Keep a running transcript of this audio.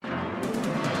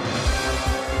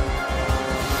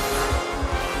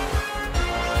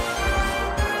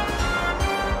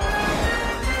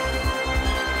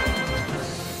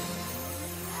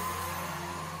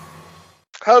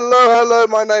Hello,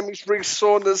 my name is Reese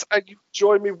Saunders, and you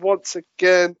join me once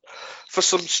again for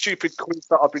some stupid quiz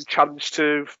that I've been challenged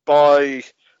to by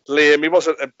Liam. He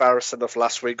wasn't embarrassed enough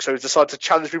last week, so he decided to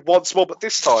challenge me once more, but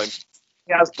this time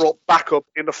he has brought back up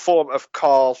in the form of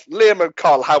Carl. Liam and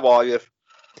Carl, how are you?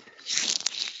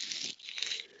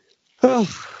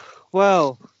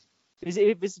 Well, this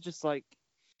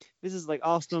is like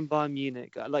Arsenal and Bayern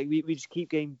Munich. Like we just keep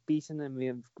getting beaten,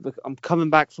 and I'm coming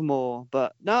back for more.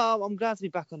 But no, I'm glad to be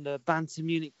back on the Banter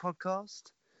Munich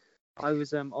podcast. I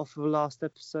was off for the last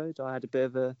episode. I had a bit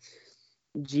of a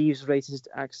Jeeves-rated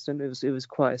accident. It was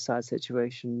quite a sad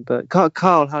situation. But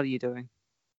Carl, how are you doing?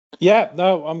 Yeah,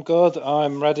 no, I'm good.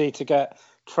 I'm ready to get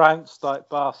trounced like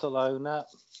Barcelona.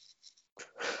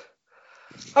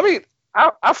 I mean,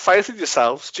 have faith in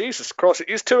yourselves. Jesus Christ, it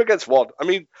is 2 against 1. I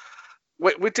mean,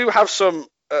 we do have some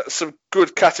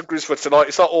good categories for tonight.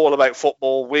 It's not all about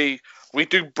football. We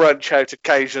do branch out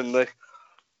occasionally.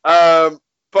 But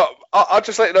I'll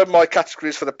just let you know my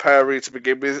categories for the pair to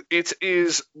begin with. It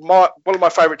is one of my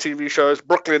favourite TV shows,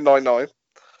 Brooklyn Nine-Nine.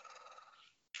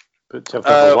 Which I've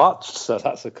never watched, so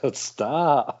that's a good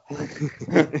start.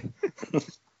 Which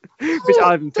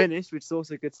I haven't finished, which is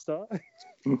also a good start.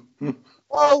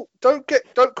 Well, don't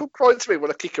come crying to me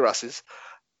when I kick your asses.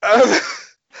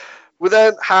 We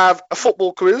then have a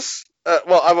football quiz. I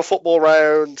have a football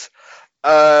round.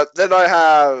 Then I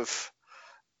have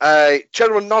a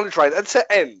general knowledge round. And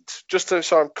to end,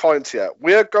 so I'm kind to you,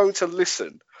 we are going to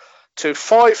listen to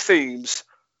 5 themes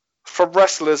from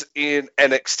wrestlers in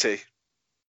NXT.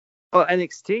 Oh,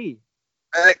 NXT.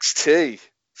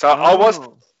 So I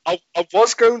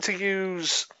was going to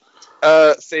use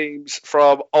themes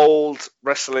from old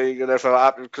wrestling and everything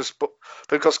like that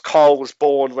because Carl was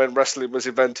born when wrestling was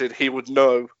invented. He would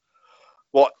know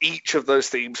what each of those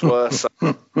themes were. So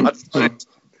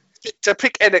to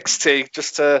pick NXT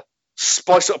just to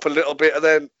spice it up a little bit, and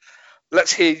then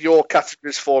let's hear your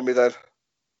categories for me then.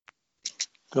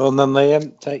 Go on then,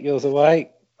 Liam. Take yours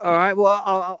away. All right.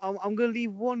 Well, I'm going to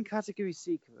leave one category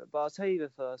secret, but I'll tell you the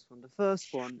first one. The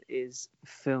first one is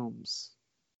films.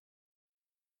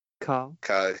 Carl.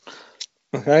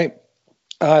 Okay.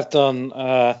 I've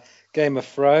done Game of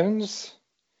Thrones.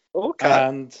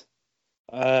 Okay.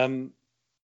 And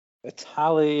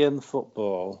Italian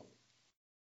football.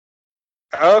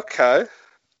 Okay.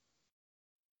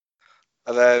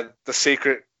 And then the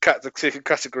secret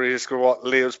category is what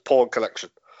Leo's porn collection.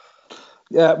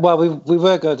 Yeah, well, we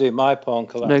were going to do my porn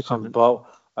collection, no comment. But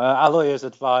our lawyers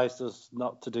advised us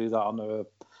not to do that on a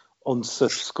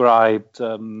unsubscribed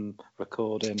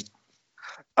recording.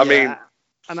 I mean,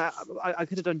 and I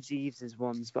could have done Jeeves's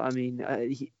ones, but I mean,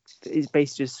 it's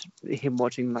basically just him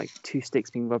watching like 2 sticks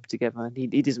being rubbed together, and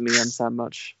he doesn't really understand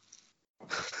much.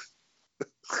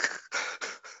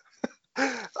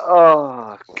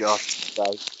 Oh God!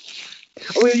 Oh,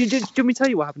 do you want me to tell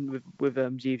you what happened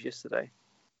with Jeeves yesterday,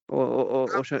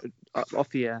 or off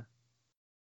the air?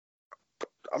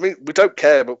 I mean, we don't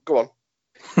care, but go on.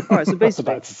 All right, so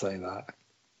basically, I was about to say that.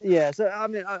 Yeah, so I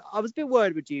mean, I was a bit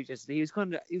worried with Jeeves yesterday.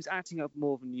 He was acting up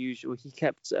more than usual. He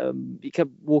kept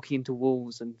walking into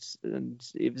walls, and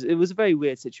it was a very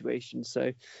weird situation.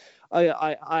 So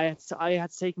I had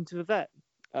to take him to the vet,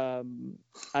 and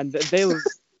they were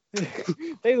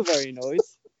they were very annoyed.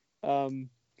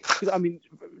 Because I mean,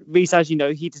 Reese, as you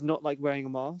know, he does not like wearing a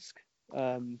mask.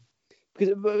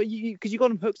 Because you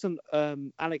got him hooked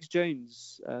on Alex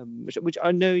Jones, which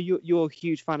I know you're a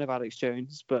huge fan of Alex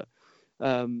Jones, but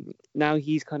now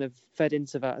he's kind of fed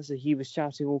into that. So he was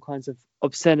shouting all kinds of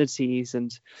obscenities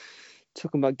and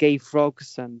talking about gay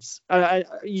frogs, and I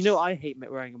hate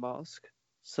wearing a mask.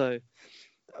 So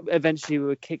eventually we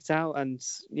were kicked out, and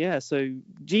yeah, so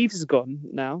Jeeves is gone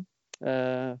now.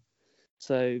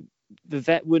 So the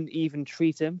vet wouldn't even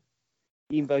treat him,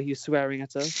 even though he was swearing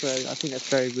at us. So I think that's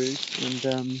very rude.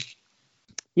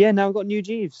 And now we've got new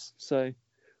Jeeves. So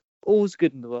all's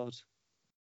good in the world.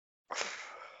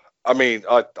 I mean,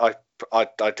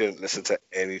 I didn't listen to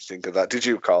anything of that. Did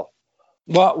you, Carl?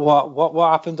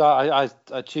 What happened? I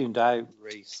tuned out,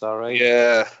 Reese. Sorry.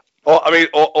 Yeah.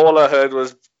 All I heard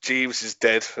was Jeeves is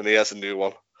dead and he has a new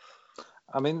one.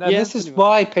 I mean, this is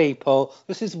why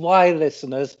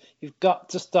listeners, you've got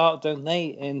to start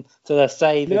donating to the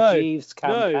Save the Jeeves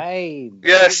campaign. No.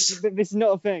 Yes. This is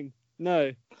not a thing.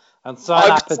 No. And sign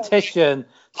that petition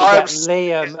to get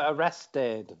Liam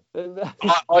arrested.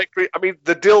 I agree. I mean,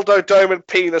 the dildo dome and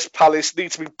penis palace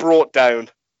need to be brought down.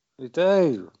 We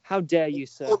do. How dare you,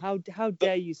 sir? How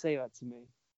dare you say that to me?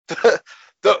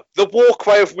 The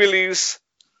walkway of Willies,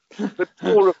 the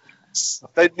door of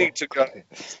they need to go.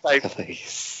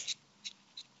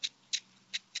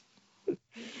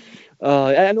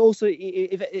 And also,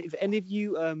 if any of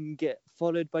you get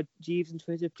followed by Jeeves on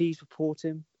Twitter, please report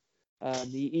him.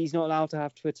 He's not allowed to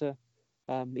have Twitter.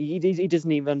 He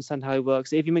doesn't even understand how it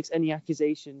works. If he makes any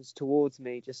accusations towards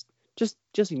me, just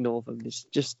ignore them.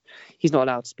 Just he's not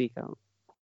allowed to speak out.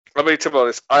 I mean, to be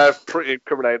honest, I have pretty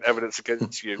incriminating evidence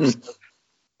against you. So.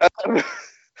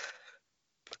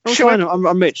 I'm fine.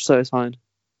 I'm rich, so it's fine.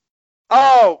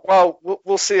 Oh, well,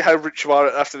 we'll see how rich you are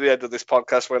after the end of this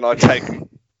podcast when I take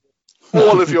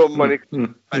all of your money.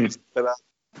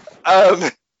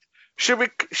 Should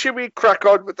we crack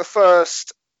on with the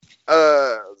first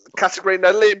category?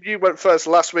 Now, Liam, you went first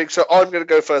last week, so I'm going to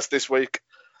go first this week.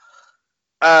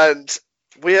 And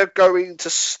we are going to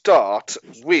start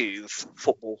with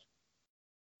football.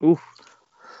 Ooh.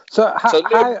 So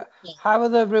how are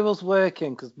the rules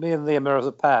working? Because me and Liam are as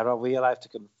a pair. Are we allowed to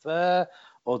confer,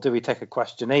 or do we take a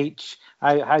question each?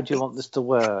 How do you want this to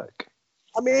work?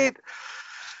 I mean,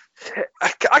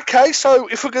 okay, so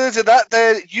if we're going to do that,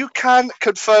 then you can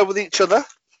confer with each other.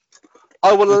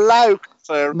 I will allow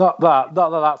confer. Not that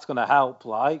that's going to help,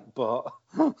 but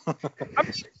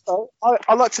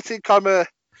I like to think I'm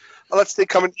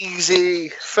an easy,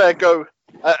 fair go,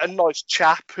 a nice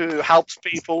chap who helps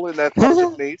people in their times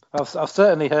of need. I've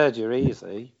certainly heard you're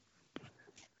easy.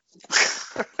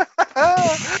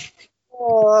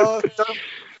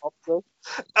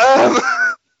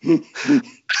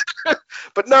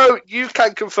 But no, you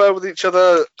can confer with each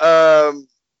other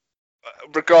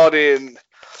regarding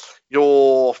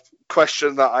your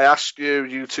question that I asked you.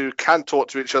 You two can talk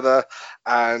to each other,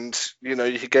 and you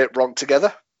can get it wrong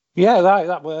together. Yeah,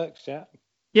 that works.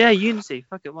 Yeah, unity.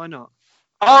 Fuck it, why not?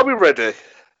 Are we ready?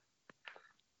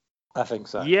 I think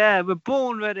so. Yeah, we're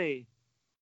born ready.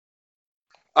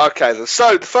 Okay, then.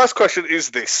 So the first question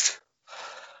is this.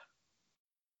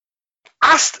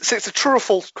 So it's a true or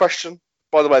false question,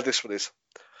 by the way, this one is.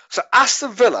 So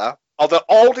Aston Villa are the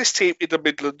oldest team in the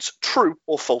Midlands, true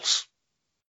or false?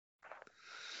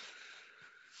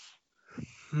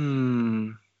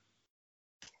 Carl,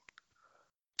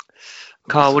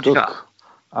 what do you got?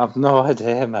 I've no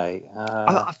idea, mate.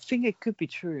 I think it could be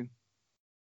true.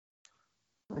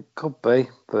 It could be,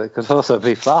 but it could also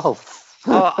be false.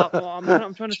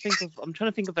 I'm trying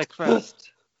to think of their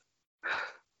crest.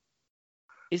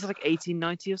 Is it like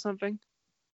 1890 or something?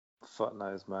 Fuck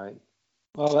knows, mate.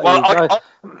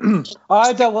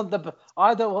 I don't want the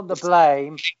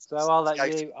blame, so I'll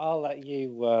let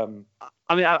you.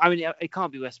 I mean, it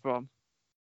can't be West Brom.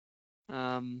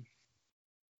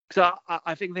 So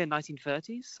I think they're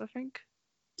 1930s. I think.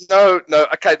 No.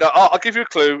 Okay, no. I'll give you a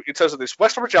clue in terms of this.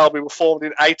 West Bromwich Albion were formed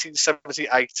in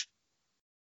 1878.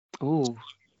 Ooh.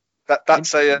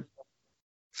 That's a.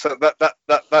 So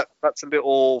that's a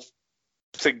little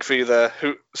thing for you there.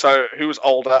 Who's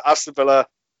older? Aston Villa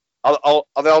are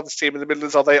the oldest team in the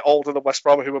Midlands. Are they older than West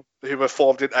Brom, who were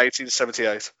formed in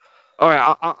 1878? All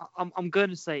right, I'm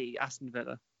going to say Aston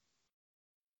Villa.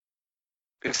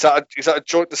 Is that a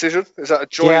joint decision? Is that a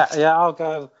joint? Yeah. I'll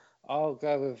go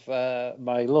with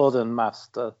my Lord and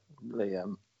Master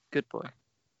Liam. Good boy.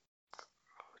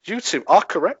 You two are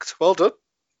correct. Well done.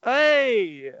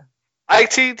 Hey.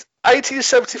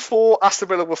 1874, Aston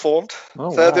Villa were formed.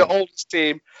 Oh, They're wow. the oldest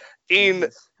team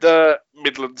in the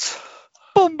Midlands.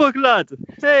 Bumbug lad.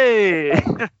 Hey.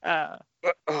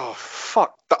 Oh,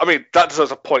 fuck. I mean, that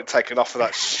deserves a point taken off of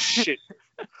that shit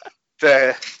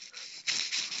there.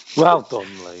 Well done,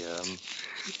 Liam.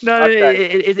 No, Okay.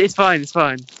 it's fine. It's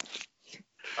fine.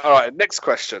 All right, next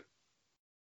question.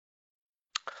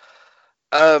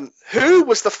 Who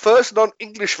was the first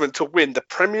non-Englishman to win the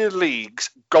Premier League's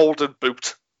Golden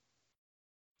Boot?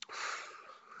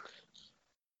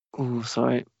 Oh,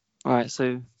 sorry. All right,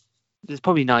 so there's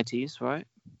probably 90s, right?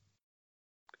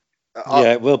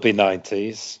 Yeah, it will be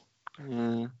 90s.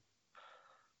 Yeah.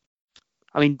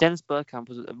 I mean, Dennis Bergkamp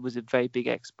was a very big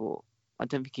export. I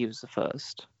don't think he was the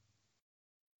first.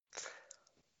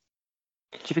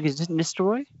 Do you think it's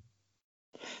Nistelrooy?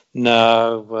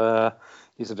 No,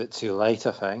 he's a bit too late,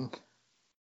 I think.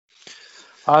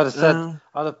 I'd have said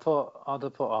I'd have put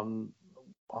on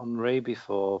Henry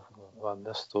before Van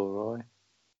Nistelrooy.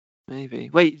 Maybe.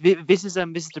 Wait, this is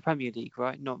the Premier League,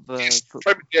 right? Not the.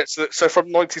 Yes, so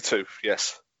from 92,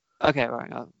 yes. Okay,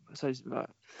 right. Right.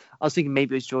 I was thinking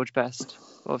maybe it was George Best.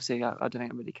 Obviously, I don't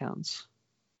think it really counts.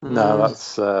 No,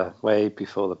 that's way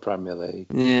before the Premier League.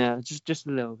 Yeah, just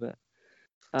a little bit.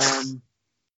 I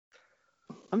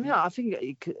mean, I think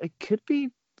it could be.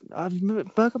 I remember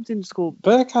Bergkamp didn't score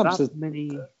Bergkamp's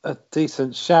a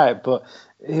decent shout, but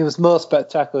he was more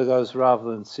spectacular goals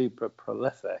rather than super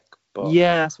prolific. But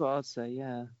yeah, that's what I'd say.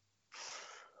 Yeah.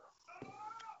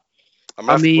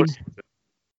 I mean,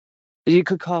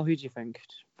 Carl, who do you think?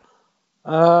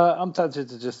 I'm tempted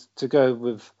to go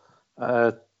with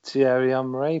Thierry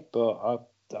Henry, but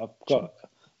I've got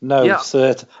no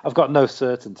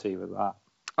certainty with that.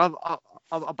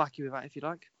 I'll back you with that if you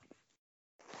like.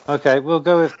 Okay, we'll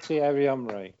go with Thierry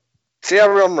Henry.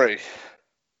 Thierry Henry.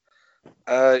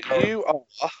 You are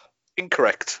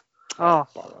incorrect. Oh.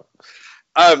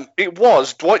 It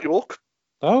was Dwight York.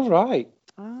 Oh, right.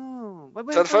 Oh.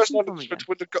 So the first one to win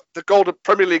the golden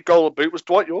Premier League Golden Boot was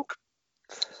Dwight York.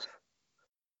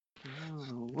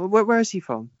 Oh. Where is he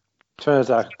from?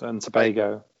 Trinidad and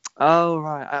Tobago. Oh,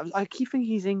 right. I keep thinking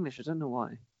he's English. I don't know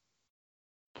why.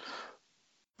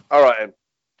 All right.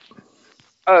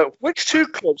 Which two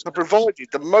clubs have provided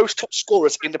the most top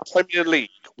scorers in the Premier League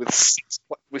with six?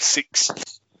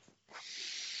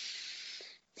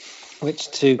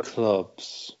 Which two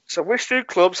clubs? So which two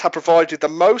clubs have provided the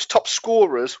most top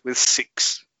scorers with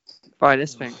 6? Right,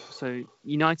 let's think. So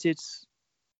United,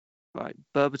 right,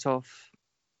 Berbatov,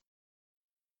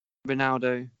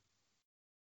 Ronaldo,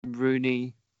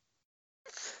 Rooney.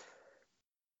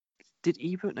 Did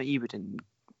Ebert? No, Ebert didn't.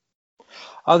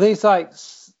 Are these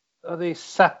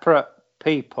separate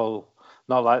people?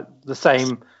 Not like the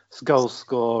same goal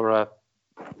scorer?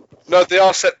 No, they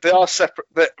are separate.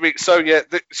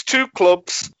 It's two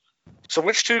clubs. So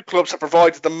which two clubs have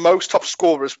provided the most top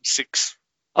scorers with 6?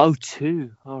 Oh,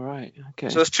 2. All right. Okay.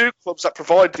 So there's 2 clubs that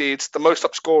provided the most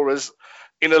top scorers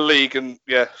in a league, and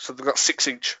so they've got 6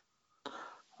 each.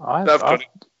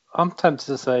 I'm tempted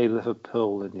to say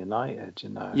Liverpool and United.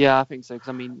 Yeah, I think so.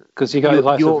 Because you got the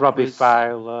likes of Robbie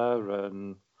Fowler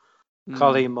and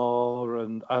Collymore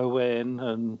and Owen,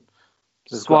 and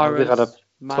Suarez, they've had a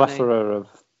Mane. plethora of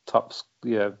tops,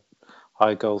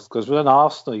 high goals. Because within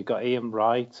Arsenal, you've got Ian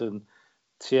Wright and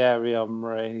Thierry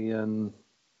Henry and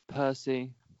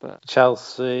Percy, but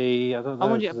Chelsea. I don't know. I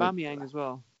want to get Aubameyang as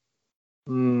well.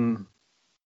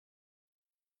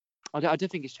 I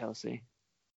don't think it's Chelsea.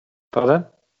 Pardon?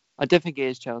 I don't think it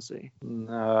is Chelsea.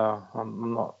 No,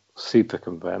 I'm not super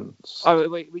convinced. Oh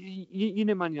wait, you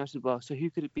know Man United well. So who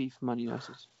could it be for Man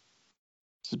United?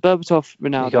 So Berbatov,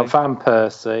 Ronaldo. You got Van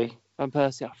Persie. Van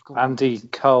Persie, I forgot. Andy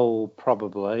Cole,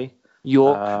 probably.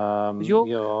 York.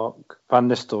 York. Van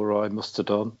Nistelrooy must have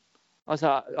done.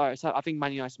 So I think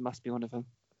Man United must be one of them.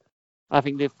 I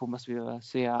think Liverpool must be the other.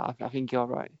 So yeah, I think you're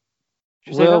right.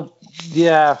 We'll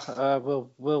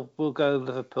go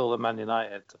Liverpool and Man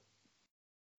United.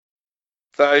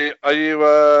 So are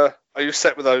you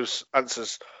set with those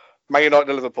answers? Man United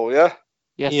and Liverpool, yeah?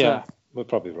 Yes, yeah, sir. We're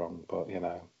probably wrong, but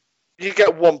You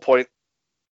get 1 point.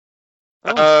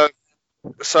 Oh.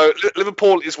 So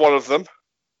Liverpool is one of them.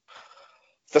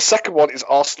 The second one is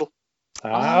Arsenal.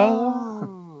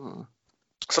 Oh.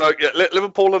 So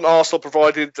Liverpool and Arsenal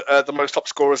provided the most top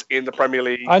scorers in the Premier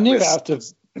League. I knew it had to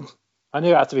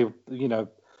be,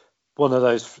 one of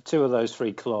those, 2 of those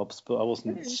 3 clubs, but I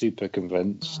wasn't super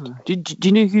convinced. Do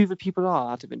you know who the people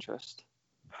are, out of interest?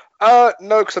 No,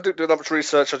 because I didn't do that much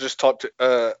research. I just typed it.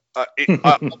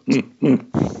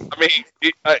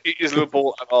 It is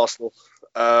Liverpool and Arsenal.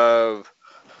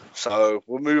 So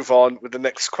we'll move on with the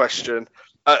next question.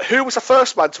 Who was the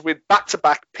first man to win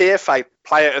back-to-back PFA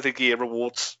Player of the Year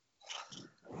awards?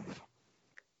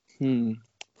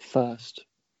 First.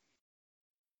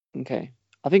 Okay.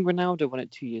 I think Ronaldo won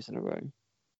it 2 years in a row.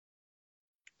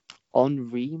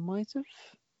 Henry might have?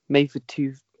 Maybe for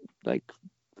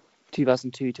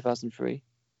 2002, 2003.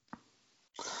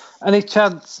 Any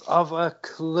chance of a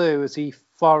clue? Is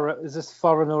this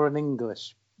foreign or an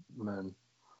Englishman?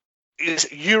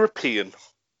 It's European.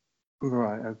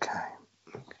 Right, okay.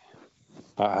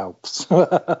 That helps.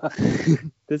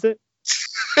 Does it?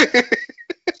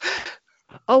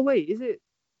 Oh wait, is it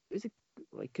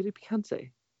like, could it be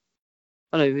Kante?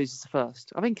 Oh no, this is the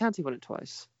first. I think Kante won it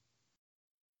twice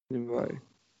in a row.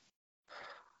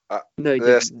 No, he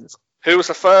didn't. Who was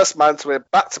the first man to win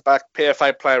back-to-back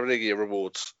PFA Player of the Year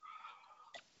awards?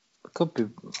 Could be.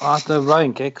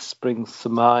 Ryan Giggs springs to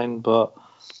mind, but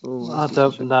I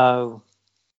don't know.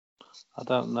 I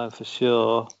don't know for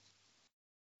sure.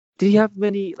 Did he have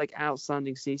many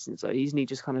outstanding seasons? Isn't he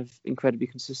just kind of incredibly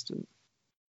consistent?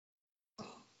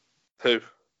 Who?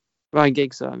 Ryan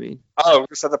Giggs, I mean. Oh,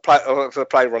 so the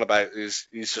play runabout he's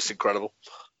just incredible.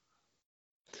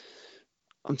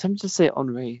 I'm tempted to say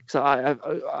Henry because I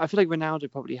feel like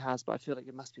Ronaldo probably has, but I feel like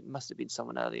it must have been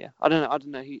someone earlier. I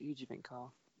don't know. Who do you think,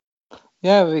 Carl?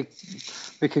 Yeah, we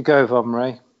could go with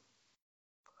Henry.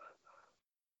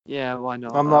 Yeah, why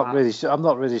not? I'm not really sure. I'm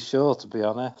not really sure, to be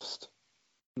honest.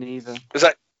 Neither. Is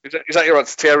that your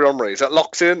answer, Thierry Henry? Is that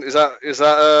locked in? Is that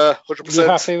 100%? You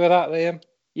happy with that, Liam?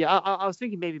 Yeah, I was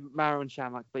thinking maybe Maro and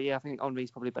Shamak, but yeah, I think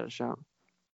Henry's probably a better shout.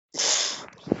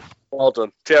 Well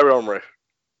done, Thierry Henry.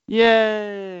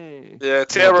 Yay! Yeah,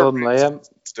 Thierry Well done, Henry. Liam.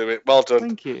 Let's do it. Well done.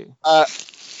 Thank you.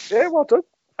 Yeah, well done.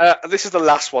 This is the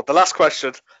last one. The last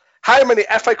question. How many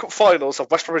FA Cup finals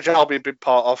have West Bromwich Albion been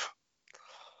part of?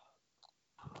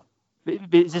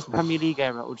 Is this Premier League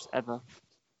era or just ever?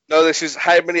 No, this is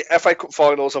how many FA Cup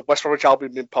finals have West Bromwich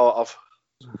Albion been part of?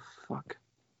 Oh, fuck.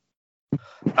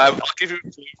 I'll give you.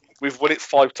 We've won it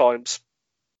 5 times.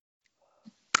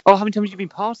 Oh, how many times have you been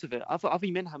part of it? I thought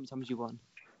you meant how many times you won.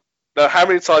 No, how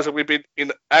many times have we been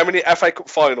in? How many FA Cup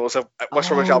finals have West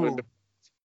Bromwich Albion been?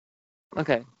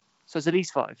 Okay, so it's at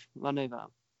least 5. I know that.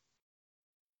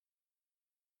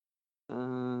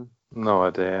 No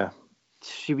idea.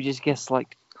 Should we just guess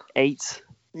like 8?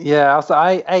 Yeah,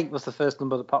 8 was the first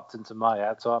number that popped into my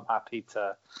head, so I'm happy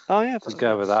to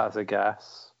go with that as a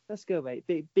guess. Let's go, mate.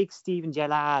 Big Steven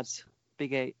Gerrard.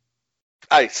 Big 8.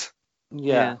 8.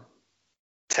 Yeah.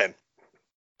 10.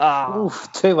 Oof,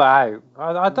 2 out.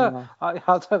 I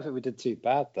don't think we did too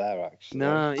bad there, actually.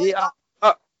 No, yeah.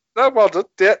 No, well done.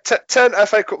 Yeah, 10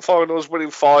 FA Cup finals, winning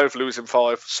 5, losing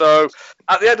 5. So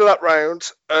at the end of that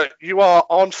round, you are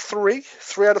on 3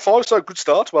 out of 5. So good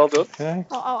start. Well done. Okay.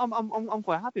 I'm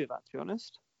quite happy with that, to be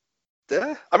honest.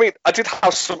 Yeah. I mean, I did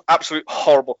have some absolute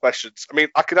horrible questions. I mean,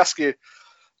 I could ask you.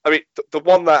 I mean, the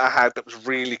one that I had that was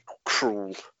really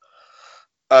cruel.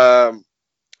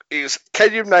 Is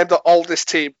can you name the oldest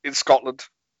team in Scotland?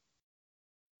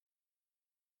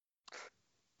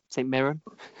 St Mirren.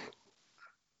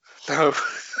 No.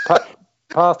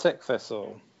 Partick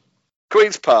Thistle.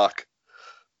 Queen's Park.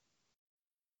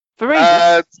 For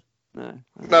Rangers?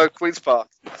 No, Queen's Park.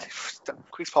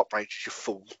 Queen's Park Rangers, you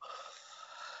fool.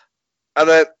 And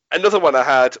then another one I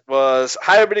had was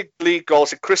how many league goals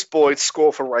did Chris Boyd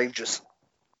score for Rangers?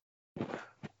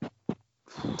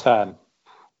 10.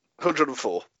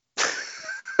 104.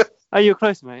 Oh, you're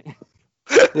close, mate.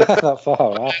 Yeah, not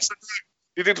far, right?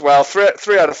 You did well. 3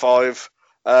 out of 5.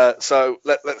 So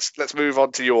let's move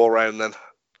on to your round then.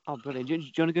 Oh, brilliant. Do you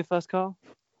want to go first, Carl?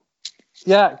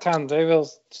 Yeah, can do. We'll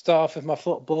start off with my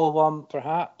football one,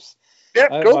 perhaps. Yeah,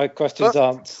 cool. My questions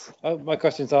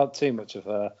aren't too much of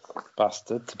a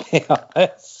bastard, to be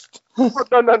honest.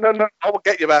 No. I will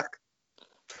get you back.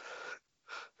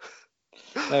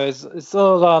 No, it's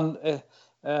all on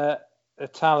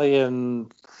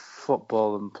Italian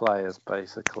football and players,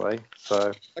 basically.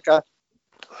 So okay.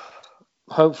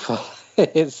 Hopefully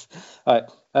it's all right.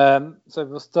 So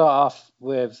we'll start off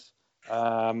with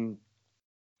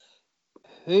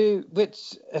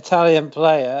which Italian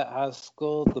player has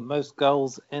scored the most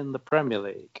goals in the Premier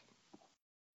League?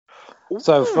 Ooh.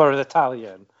 So for an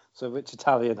Italian, which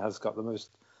Italian has got the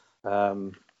most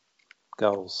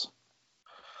goals?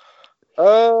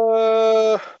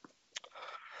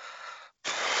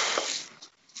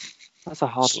 That's a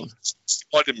hard one.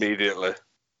 Quite immediately.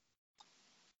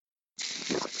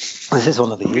 This is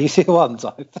one of the easier ones,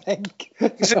 I think.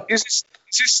 Is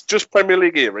this just Premier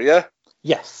League era, yeah?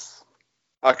 Yes.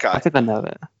 Okay. I think I know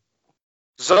it.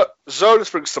 Zola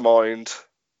springs to mind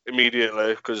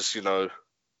immediately because, you know,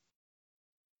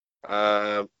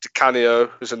 Di Canio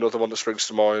is another one that springs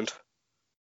to mind.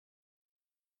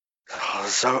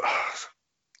 Zola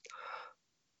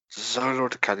or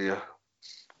Di Canio?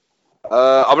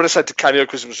 I'm going to say Di Canio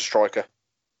because he was a striker.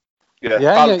 Yeah,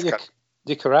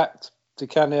 you're correct. Di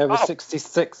Canio with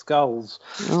 66 goals.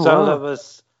 Zola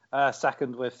was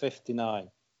second with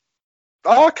 59.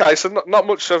 Oh, okay, so not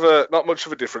much of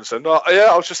a difference then.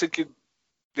 I was just thinking,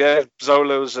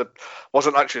 Zola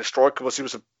wasn't actually a striker, he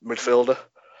was a midfielder.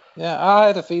 Yeah, I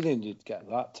had a feeling you'd get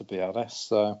that, to be honest.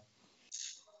 So,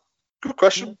 good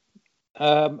question.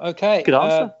 Okay, good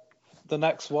answer. The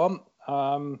next one.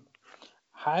 How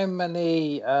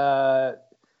many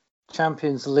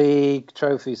Champions League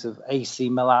trophies have AC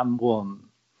Milan won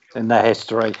in their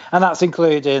history? And that's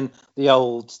including the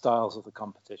old styles of the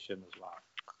competition as well.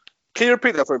 Can you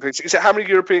repeat that for me, please? Is it how many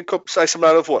European Cups AC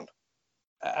Milan have won?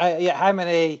 Yeah, how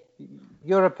many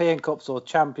European Cups or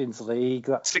Champions League?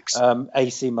 6.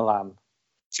 AC Milan.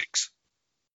 6.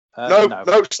 No,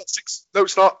 it's not 6. No,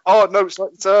 it's not. Oh, no, it's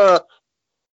not.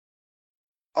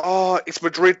 It's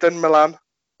Madrid then Milan.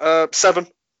 7.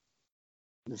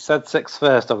 You said 6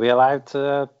 first. Are we allowed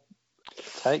to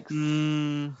take?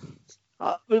 We'll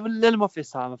let him off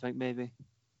this time, I think, maybe.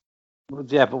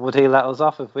 Yeah, but would he let us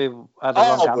off if we had a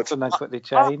wrong answer and then quickly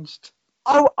changed?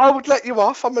 I would let you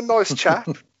off. I'm a nice chap.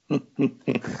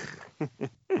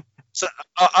 So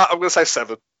I'm going to say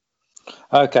 7.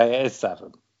 Okay, it is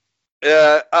 7.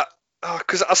 Yeah,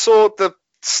 because I saw the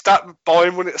stat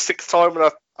Bayern won it a 6th time,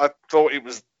 and I thought it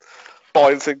was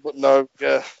fine thing, but no,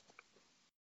 yeah.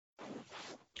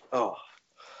 Oh.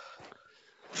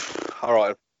 All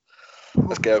right.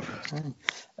 Let's go.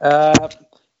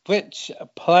 Which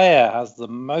player has the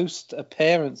most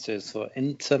appearances for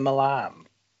Inter Milan?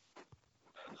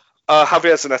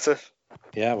 Javier Zanetti.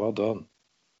 Yeah, well done.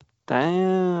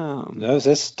 Damn. Knows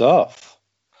his stuff.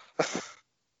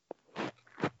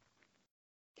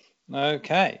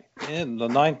 Okay, in the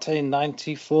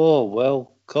 1994 World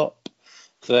Cup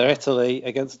for Italy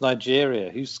against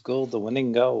Nigeria, who scored the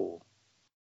winning goal?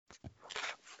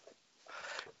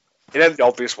 It ain't the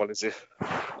obvious one, is it?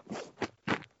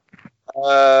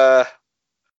 I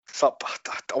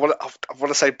want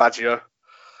to say Baggio,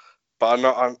 but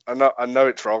I know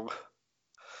it's wrong.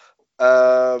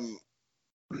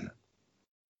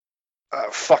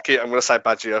 Fuck it, I'm going to say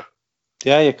Baggio.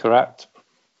 Yeah, you're correct.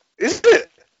 Is it?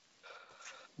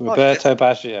 Roberto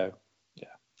Baggio.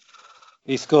 Yeah,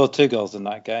 he scored 2 goals in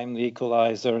that game: the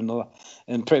equaliser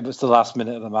in pretty much the last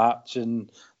minute of the match,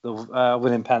 and the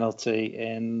winning penalty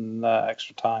in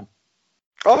extra time.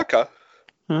 Oh, okay.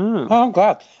 Oh, I'm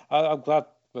glad. I'm glad.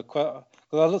 Because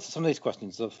I looked at some of these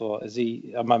questions and thought,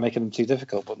 am I making them too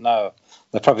difficult? But no,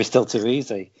 they're probably still too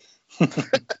easy.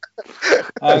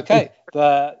 Okay,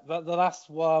 the last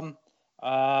one.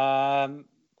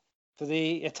 For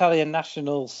the Italian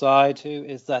national side, who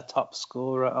is their top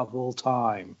scorer of all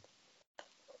time?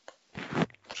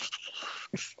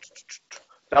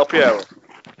 Del Piero.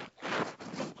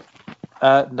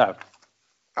 No.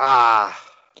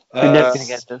 We're never going to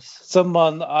get this.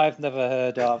 Someone I've never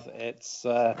heard of. It's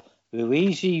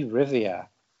Luigi Rivia.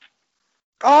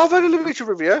 Oh, I've heard of Luigi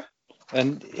Rivia.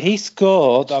 And he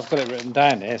scored. I've got it written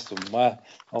down here somewhere.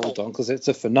 Hold on, because it's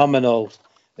a phenomenal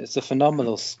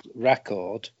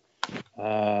record.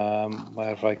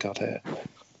 Where have I got it?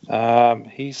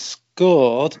 He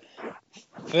scored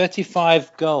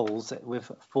 35 goals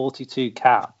with 42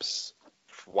 caps.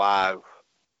 Wow.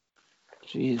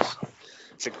 Jeez.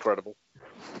 It's incredible.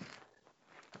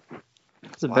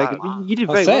 That's a very good. You did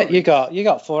That's very it. well. You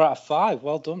got 4 out of 5.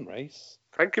 Well done, Reese.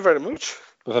 Thank you very much.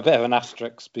 With a bit of an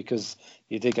asterisk because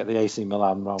you did get the AC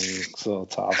Milan wrong,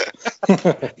 sort of.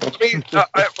 Right,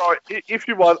 if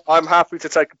you want, I'm happy to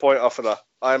take a point off of that.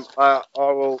 I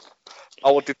will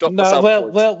deduct myself.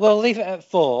 We'll leave it at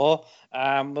 4.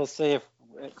 We'll see if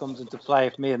it comes into play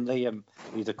if me and Liam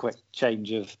need a quick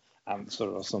change of answer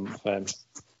or something.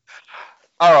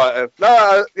 All right.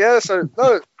 So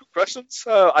good questions.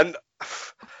 And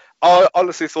I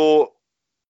honestly thought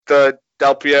the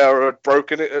Del Piero had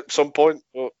broken it at some point,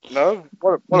 but no.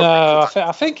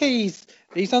 I think he's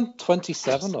on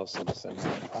 27 or something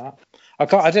like that.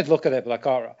 I did look at it, but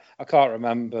I can't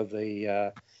remember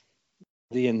the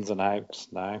ins and outs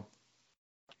now.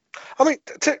 I mean,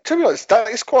 to be honest, that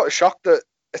is quite a shock that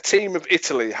a team of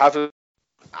Italy hasn't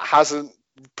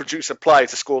produced a player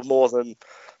to score more than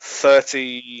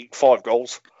 35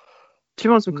 goals. To be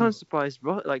honest, I'm kind of surprised.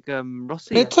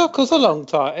 Rossi. It took us a long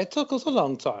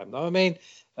time. I mean,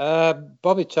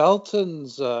 Bobby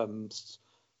Charlton's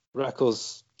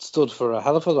records stood for a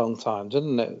hell of a long time,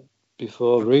 didn't it?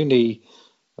 Before Rooney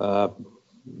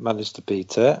managed to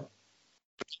beat it.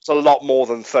 It's a lot more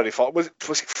than 35. Was it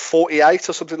 48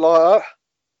 or something like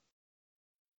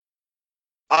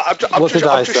that? What did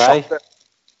I say?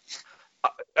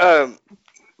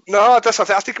 No, I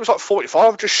think it was like 45.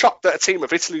 I'm just shocked that a team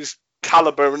of Italy's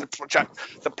caliber and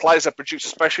the players they produce,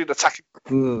 especially in attacking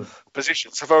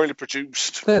positions, have only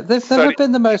produced. They've never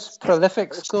been the most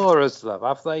prolific scorers, though,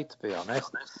 have they? To be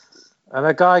honest, and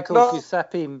a guy called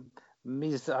Giuseppe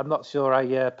Mizza, I'm not sure how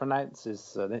you pronounce his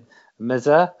surname,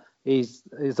 Mizza. He's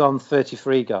on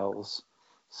 33 goals.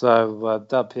 So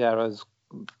Del Piero's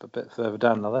a bit further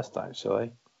down the list,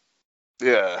 actually.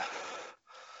 Yeah.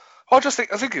 I think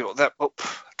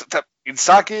that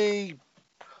Inzaghi,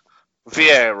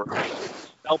 Vieira,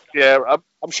 Del Piero.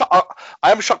 I'm shocked.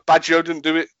 I am shocked Baggio didn't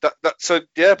do it. But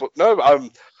no.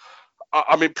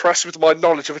 I'm impressed with my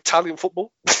knowledge of Italian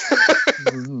football.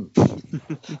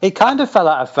 He kind of fell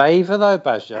out of favour though,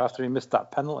 Baggio, after he missed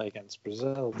that penalty against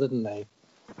Brazil, didn't he?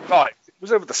 Right.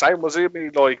 Was it the same? Was he? I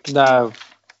mean, no.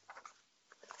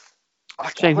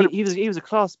 Shame. He was a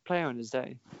class player in his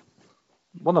day.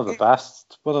 One of the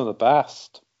best.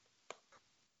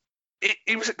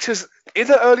 He was, because in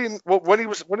the early, when he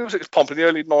was at his pomp in the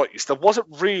early 90s, there wasn't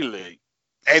really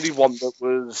anyone that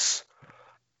was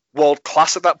world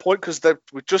class at that point, because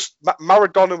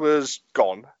Maradona was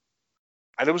gone,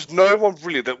 and there was no one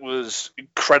really that was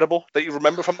incredible that you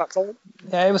remember from that time.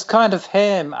 Yeah, it was kind of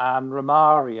him and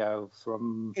Romario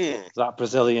from that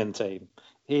Brazilian team.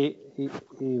 He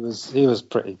was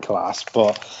pretty class,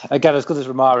 but again, as good as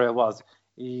Romario was,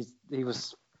 he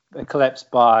was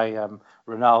eclipsed by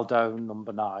Ronaldo,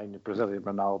 number 9, Brazilian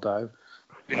Ronaldo.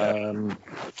 Yeah.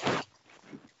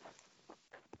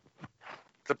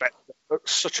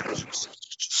 Such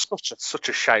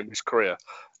a shame his career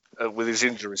with his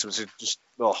injuries was just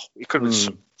he could have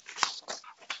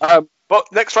been.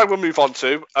 But next round we'll move on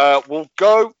to we'll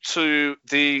go to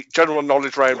the general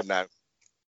knowledge round now.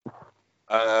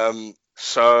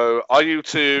 So are you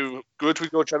two good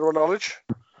with your general knowledge?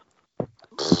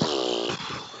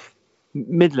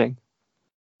 Middling.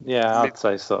 Yeah, I'd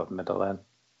say sort of middle end.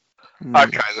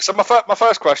 Okay, so my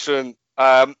first question: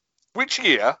 which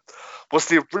year was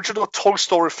the original Toy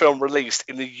Story film released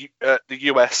in the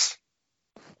US?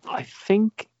 I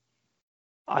think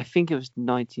it was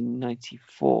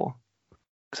 1994,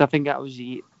 because I think that was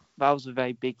a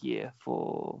very big year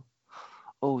for.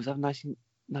 Oh, was that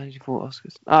 1994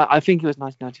 Oscars? I think it was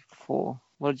 1994.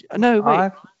 No,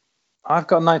 wait. I've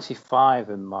got 95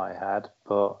 in my head,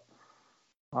 but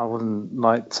I wouldn't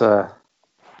like to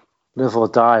live or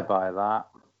die by that.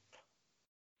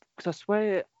 Because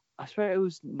I swear it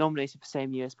was nominated for the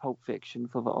same year as Pulp Fiction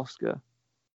for the Oscar,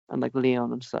 and like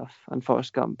Leon and stuff, and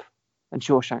Forrest Gump, and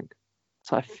Shawshank.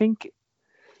 So I think.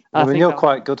 I mean, you're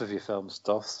quite good with your film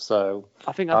stuff, so.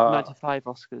 I think that's 95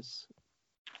 Oscars.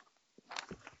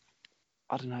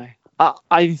 I don't know. I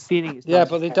have a feeling it's. Yeah,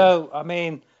 but they don't. I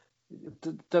mean,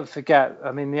 don't forget.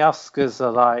 I mean, the Oscars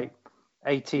are like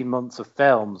 18 months of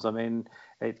films. I mean,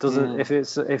 it doesn't. Yeah. If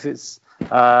it's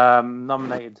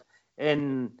nominated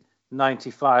in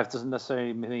 95, doesn't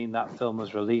necessarily mean that film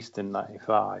was released in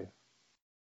 95.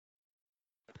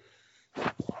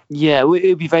 Yeah, it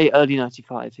would be very early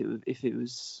 95 if it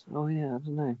was. Oh yeah, I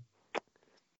don't know.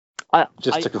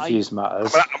 Just to confuse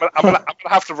matters. I'm gonna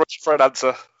have to rush for an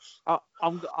answer.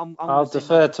 I'll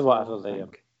defer to whatever,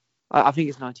 Liam. I think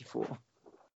it's 94.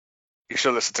 You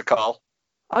should listen to Carl.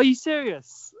 Are you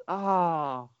serious?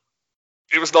 Ah.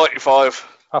 It was 95.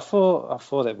 I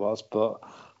thought it was, but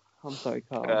I'm sorry,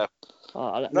 Carl. Yeah.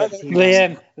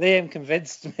 Liam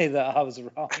convinced me that I was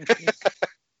wrong.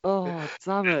 Oh,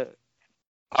 damn it.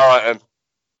 All right,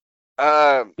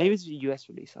 then. Maybe it's a US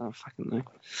release. I don't fucking know.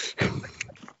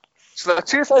 So the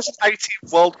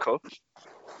 2018 World Cup,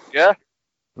 yeah?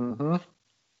 Mm-hmm.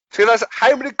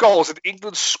 How many goals did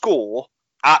England score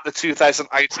at the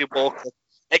 2018 World Cup,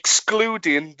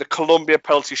 excluding the Colombia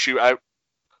penalty shootout?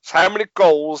 So how many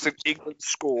goals did England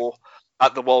score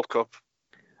at the World Cup?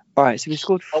 All right, so we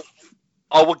scored.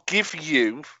 I will give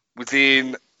you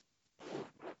within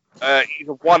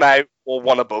either one out or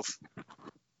one above.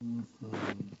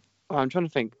 Oh, I'm trying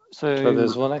to think. So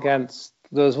there's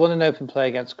one in open play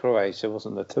against Croatia,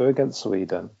 wasn't there? 2 against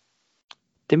Sweden.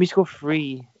 Didn't we score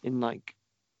 3 in like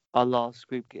our last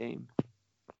group game?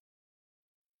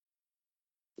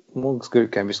 One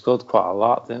group game, we scored quite a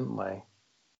lot, didn't we?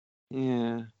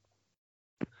 Yeah.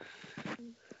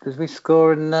 Did we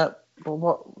score in that? Well,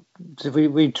 what did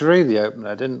we drew the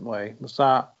opener, didn't we? Was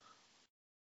that?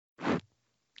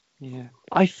 Yeah,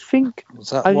 I think.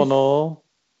 Was that 1-1?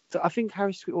 So I think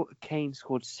Harry Kane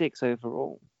scored 6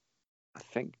 overall. I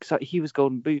think so. He was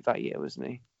Golden Boot that year, wasn't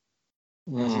he?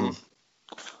 Mm.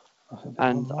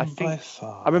 And I think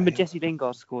I remember Jesse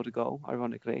Lingard scored a goal.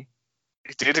 Ironically,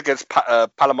 he did against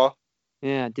Panama.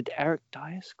 Yeah. Did Eric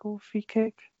Dyer score a free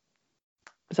kick?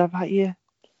 Was that year?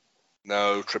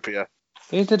 No, Trippier.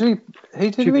 Who did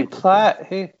we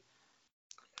play?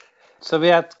 So we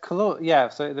had so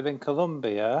it'd have been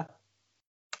Colombia,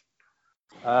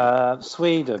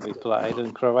 Sweden we played,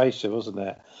 and Croatia, wasn't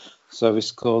it? So we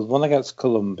scored 1 against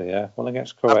Colombia, 1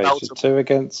 against Croatia, 2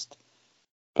 against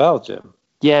Belgium.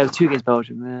 Yeah, 2 against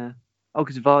Belgium. Yeah. Oh,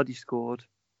 because Vardy scored.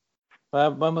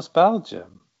 When was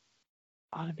Belgium?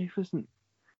 I don't know if it wasn't.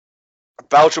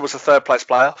 Belgium was the 3rd place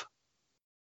player.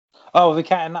 Oh, we're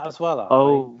counting that as well.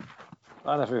 Oh.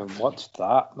 I never even watched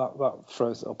that. That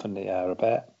throws it up in the air a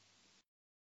bit.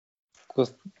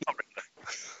 Not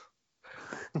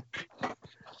really.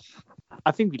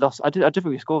 I think we lost. I don't think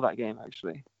we scored that game,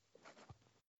 actually.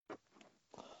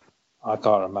 I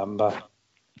can't remember.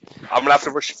 I'm going to have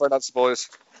to rush you for an answer, boys.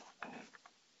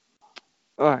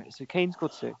 All right, so Kane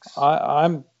scored 6.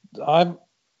 I'm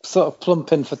sort of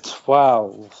plumping for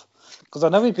 12. Because I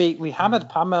know we hammered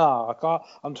Panama.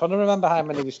 I'm trying to remember how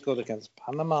many we scored against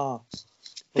Panama.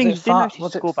 We didn't actually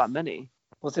score that many.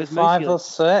 Was it 5 or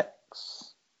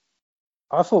 6?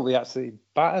 I thought we actually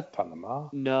battered Panama.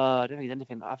 No, I don't think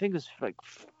anything. I think it was like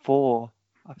 4.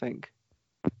 I think.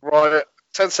 Right,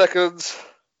 10 seconds.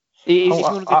 If you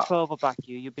want to go 12 or back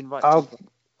you've been right.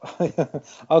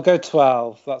 I'll go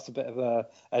 12. That's a bit of a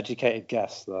educated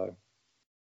guess, though.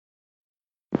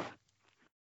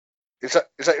 Is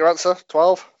that your answer?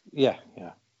 12? Yeah.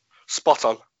 Spot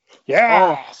on.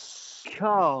 Yes.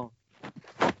 Carl.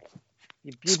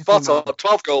 You beautiful Spot man. on.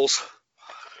 12 goals.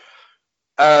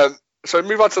 So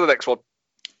move on to the next one.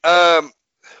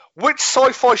 Which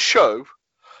sci-fi show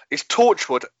is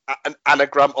Torchwood an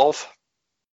anagram of?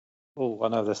 Oh, I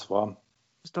know this one.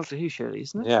 It's Doctor Who, surely,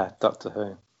 isn't it? Yeah, Doctor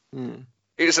Who. Mm.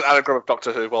 It is an anagram of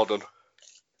Doctor Who. Well done.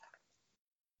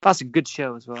 That's a good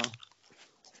show as well.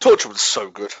 Torchwood's so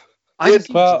good.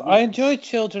 I enjoyed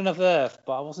Children of Earth,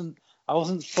 but I wasn't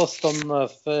fussed on the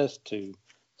first two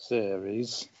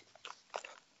series.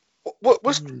 What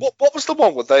was the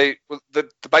one where they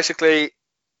basically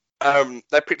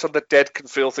they picked on the dead can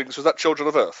feel things? Was that Children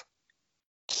of Earth?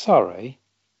 Sorry.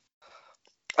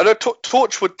 I know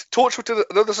Torchwood did. I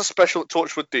know there's a special that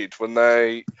Torchwood did when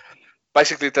they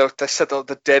basically they said that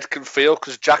the dead can feel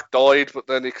because Jack died, but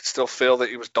then he could still feel that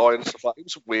he was dying and stuff like that. It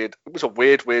was weird. It was a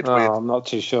weird. I'm not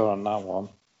too sure on that one.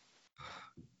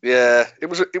 Yeah, it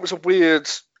was a weird.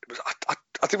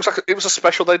 I think it was a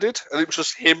special they did, and it was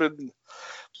just him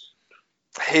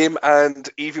and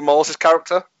Evie Miles'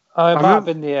 character. Oh, it might have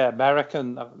been the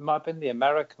American. It might have been the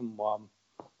American one.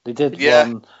 They did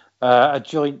one, a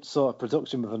joint sort of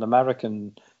production with an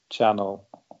American channel.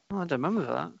 Oh, I don't remember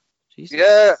that. Jesus.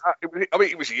 Yeah, I mean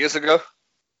it was years ago,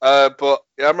 but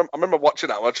yeah, I remember watching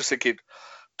that. I was just thinking,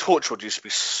 Torchwood used to be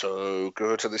so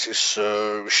good, and this is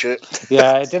so shit.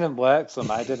 Yeah, it didn't work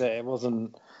somehow, did it? It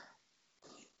wasn't.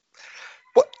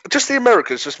 What? Just the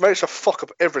Americans just managed to fuck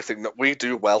up everything that we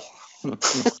do well.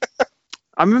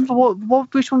 I remember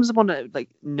which one was the one that like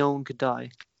no one could die?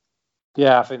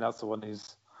 Yeah, I think that's the one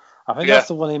that's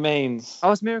the one he means.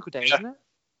 Oh, it's Miracle Day, isn't it?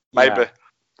 Maybe. Yeah.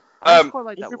 I quite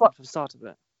like that one from the start of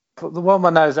it. But the one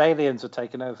when those aliens were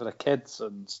taking over the kids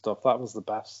and stuff, that was the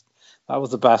best. That was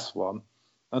the best one.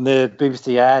 And the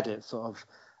BBC aired it sort of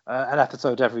an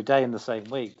episode every day in the same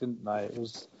week, didn't they? It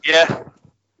was. Yeah.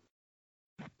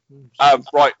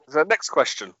 Right. The next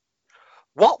question.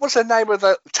 What was the name of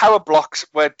the tower blocks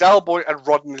where Del Boy and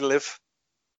Rodney live?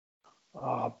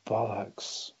 Oh,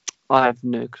 bollocks. I have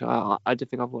no clue. I don't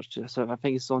think I've watched it, so I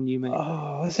think it's on you, mate.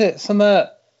 Oh, is it some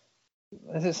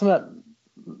Nelson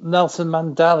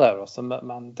Mandela or some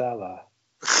Mandela?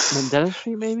 Mandela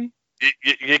Street, maybe?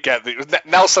 You get it.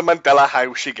 Nelson Mandela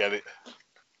House, you get it.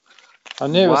 I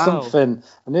knew it was something.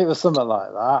 I knew it was something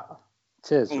like that.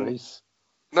 Cheers, Reese.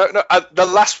 No.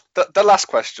 The last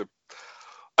question.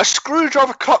 A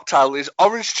screwdriver cocktail is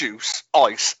orange juice,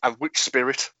 ice, and which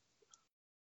spirit?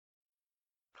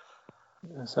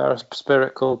 Is there a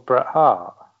spirit called Bret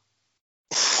Hart?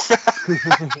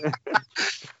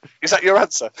 Is that your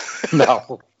answer?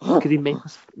 No. Could he maple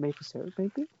syrup,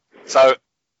 maybe? So,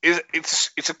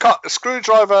 a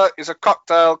screwdriver is a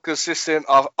cocktail consisting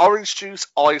of orange juice,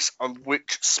 ice, and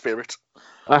which spirit?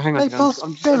 Hang on. Maple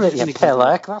spirit, you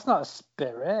pillock. That's not a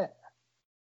spirit.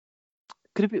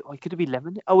 Could it be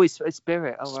lemon? Oh, it's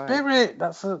spirit. Oh, right. Spirit.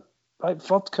 That's like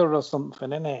vodka or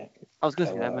something, isn't it? I was going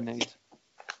to say lemonade.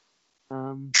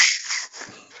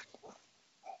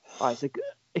 Right, so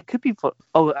it could be.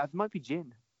 It might be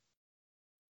gin.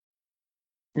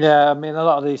 Yeah, I mean a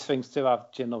lot of these things do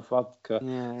have gin or vodka.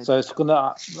 Yeah. So it's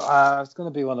gonna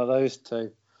be one of those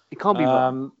two. It can't be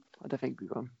rum. I don't think it'll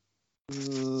be rum.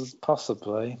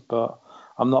 Possibly, but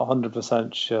I'm not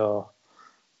 100% sure.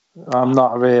 I'm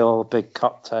not a real big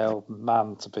cocktail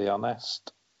man, to be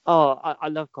honest. Oh, I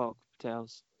love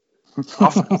cocktails.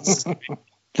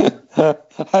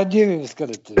 I knew he was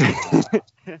going to do that.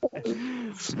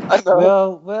 I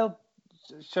know. Well,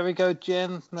 shall we go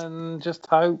gin and just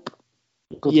hope?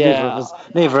 Because Yeah,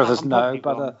 neither of us know probably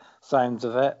by the sounds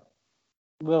of it.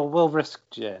 We'll risk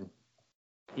gin.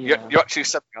 Yeah. You actually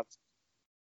said the answer.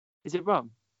 Is it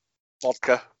rum?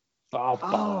 Vodka. Oh,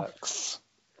 bollocks.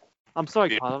 I'm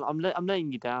sorry, Carl. I'm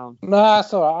letting you down. No,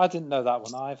 that's all right. I didn't know that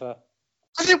one either.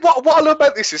 I think what I love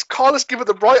about this is Carl has given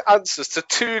the right answers to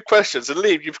 2 questions, and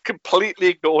Liam, you've completely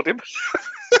ignored him.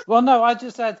 Well, no, I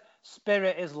just said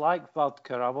spirit is like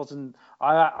vodka.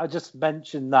 I just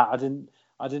mentioned that. I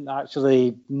didn't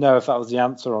actually know if that was the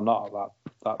answer or not at that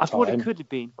time. I thought it could have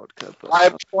been vodka. But... I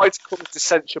have tried to cause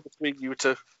dissension between you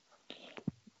two.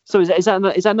 So is that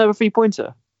another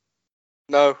 3-pointer?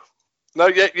 No,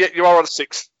 yeah, you are on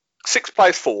 6. 6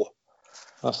 plays 4.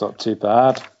 That's not too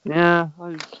bad. Yeah.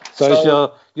 So it's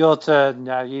your turn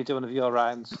now. You do one of your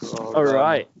rounds. All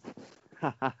right.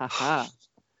 All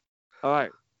right.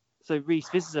 So Reese,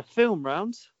 this is a film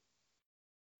round.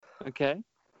 Okay.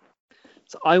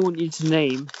 So I want you to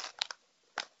name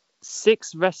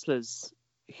 6 wrestlers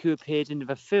who appeared in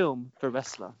the film The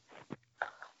Wrestler.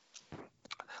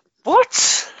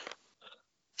 What?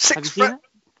 Have you seen it?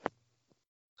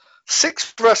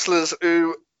 6 wrestlers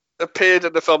who appeared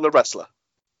in the film The Wrestler.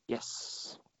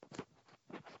 Yes.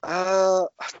 I've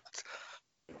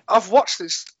watched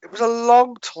this. It was a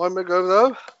long time ago,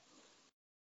 though.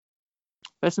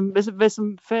 There's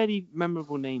some fairly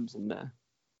memorable names in there.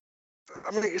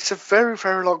 I mean, it's a very,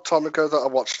 very long time ago that I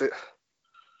watched it.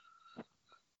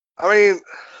 I mean,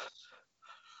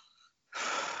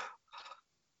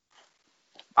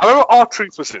 I remember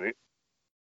R-Truth was in it.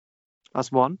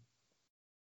 That's one.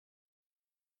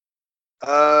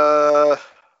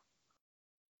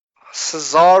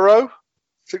 Cesaro, I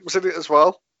think, was in it as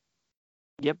well.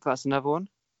 Yep, that's another one.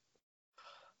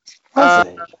 Was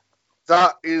he?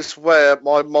 That is where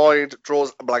my mind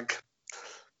draws a blank.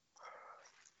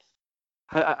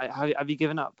 Have you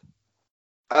given up?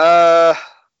 Do I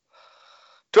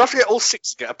have to get all 6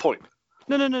 to get a point?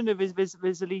 No.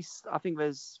 There's at least, I think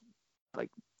there's like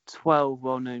 12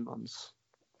 well-known ones.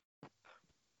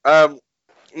 No,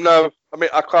 I mean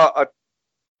I can't.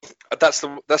 That's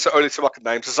the only 2 I can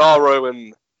name. Cesaro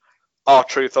and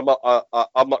R-Truth. I'm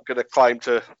not going to claim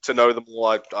to know them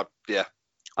all. Yeah.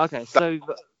 Okay, so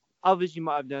others you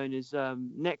might have known is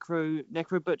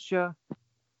Necro Butcher,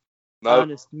 No.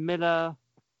 Ernest Miller,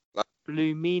 No.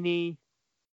 Blue Meanie,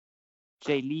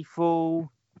 Jay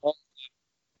Lethal.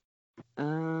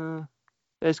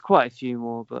 There's quite a few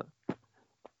more, but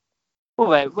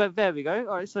there we go.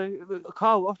 All right, so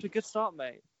Carl, off to a good start,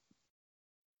 mate.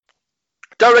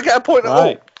 Don't I get a point at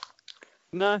all?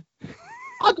 No.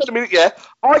 I got a minute. Yeah,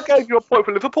 I gave you a point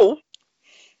for Liverpool.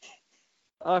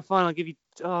 All right, fine. I'll give you.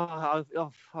 I'll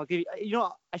give you. You know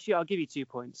what? Actually, I'll give you 2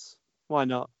 points. Why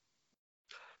not?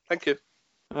 Thank you.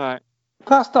 All right.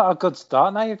 That's not a good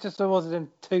start. Now you've just awarded him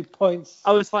 2 points.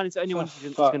 I was finding to anyone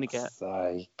who's going to get.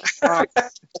 Sake. All right.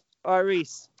 All right,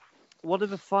 Reese. What are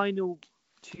the final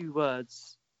 2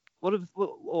 words? What are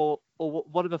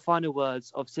the final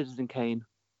words of Citizen Kane?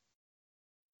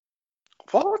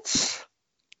 What?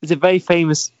 It's a very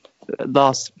famous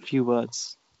last few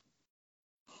words.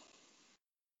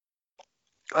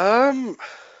 I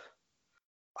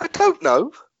don't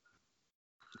know.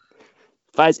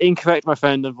 That is incorrect, my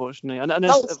friend. Unfortunately.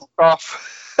 No, fuck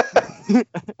off. Can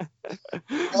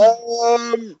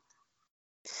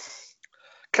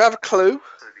I have a clue?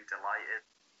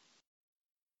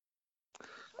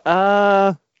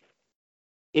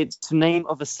 It's the name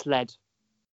of a sled.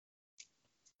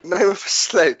 Name of a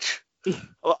sledge.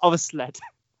 Of a sled.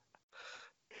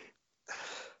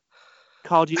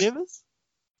 Carl, do you know this?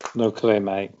 No clue,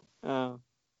 mate. Oh.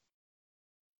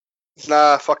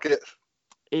 Nah, fuck it.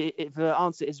 The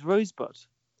answer is Rosebud.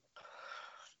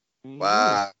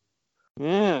 Wow.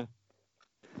 Yeah.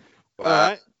 Wow. All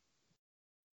right.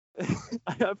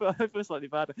 I feel slightly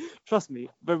bad. Trust me,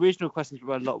 the original questions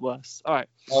were a lot worse. All right.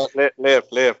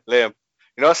 Liam. You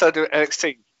know what I do at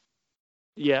NXT?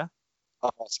 Yeah. Oh,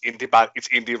 it's indie bad. It's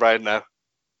indie right now.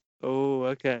 Oh,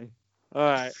 okay. All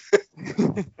right.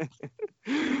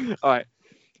 All right.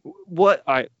 All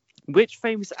right. Which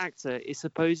famous actor is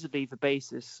supposedly the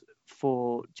basis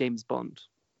for James Bond?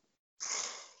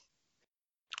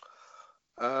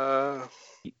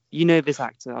 You know this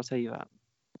actor, I'll tell you that.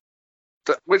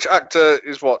 Which actor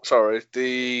is what? Sorry,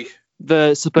 the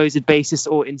supposed basis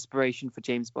or inspiration for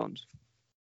James Bond.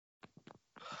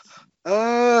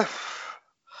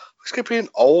 It's gonna be an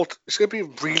old. It's gonna be a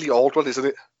really old one, isn't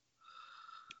it?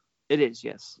 It is,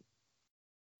 yes.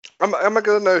 Am I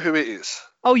gonna know who it is?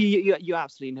 Oh, you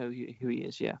absolutely know who he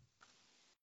is, yeah.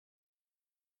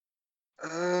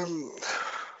 I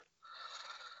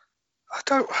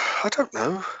don't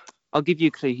know. I'll give you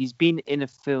a clue. He's been in a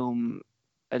film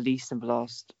at least in the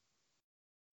last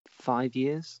 5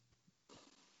 years.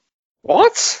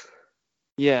 What?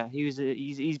 Yeah, he's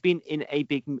been in a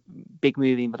big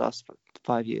movie in the last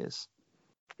 5 years.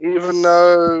 Even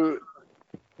though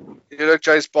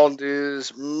James Bond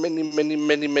is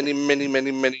many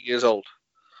years old.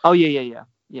 Oh yeah.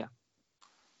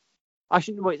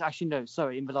 Actually no,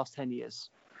 sorry, in the last 10 years.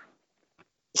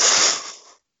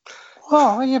 What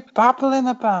are you babbling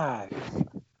about?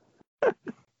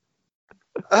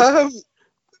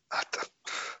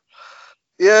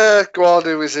 Yeah, go on,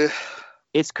 who is it?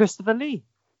 It's Christopher Lee.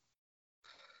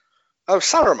 Oh,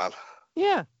 Saruman.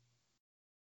 Yeah.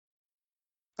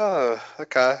 Oh,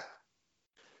 okay.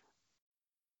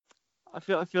 I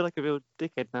feel like a real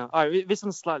dickhead now. All right, this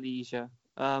one's slightly easier.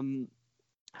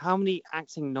 How many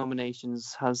acting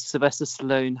nominations has Sylvester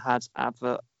Stallone had at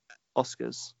the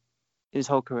Oscars in his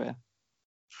whole career?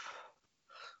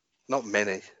 Not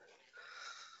many.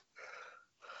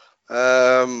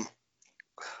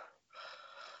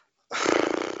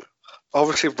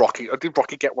 Obviously Rocky. Did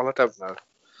Rocky get one? I don't know.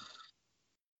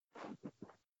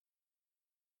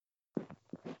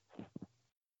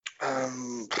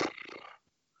 Um,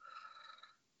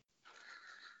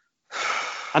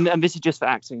 And this is just for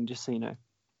acting, just so you know.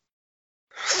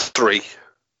 3.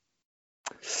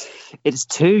 It's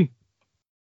 2.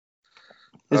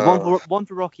 There's Oh. one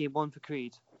for Rocky and one for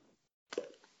Creed.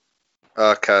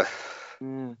 Okay.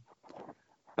 Yeah.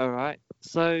 All right.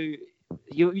 So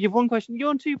you've one question. You're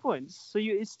on 2 points. So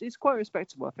it's quite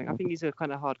respectable. I think. I think these are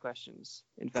kind of hard questions,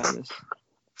 in fairness.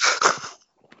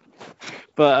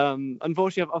 But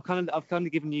unfortunately, I've kind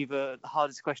of given you the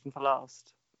hardest question for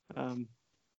last.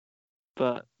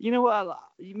 But you know what?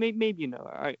 Maybe you know.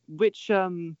 All right. Which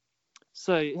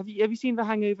So have you seen The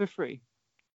Hangover 3?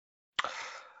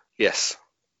 Yes.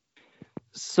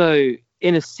 So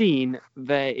in a scene,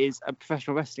 there is a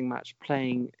professional wrestling match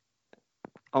playing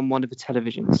on one of the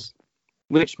televisions.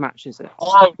 Which match is it?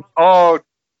 Oh,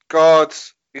 God.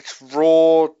 It's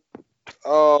Raw.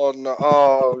 Oh, no.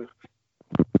 Oh.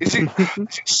 Is it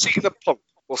Cena Punk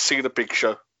or Cena Big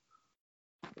Show?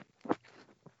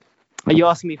 Are you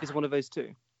asking me if it's one of those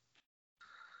two?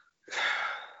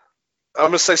 I'm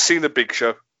going to say Cena Big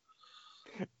Show.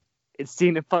 It's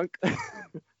Cena Punk.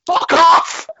 Fuck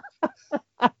off!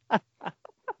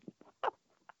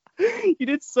 You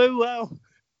did so well.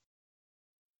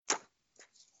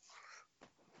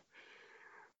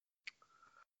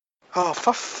 Oh,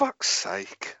 for fuck's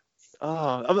sake.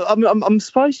 Oh, I'm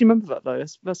surprised you remember that though.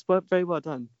 That's very well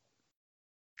done.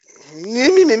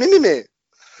 Me.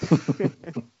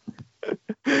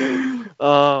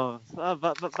 Oh,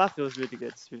 that feels really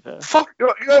good, to be fair. Fuck, you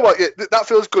know what? Yeah, that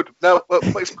feels good. Now,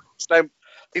 what's its name?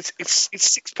 It's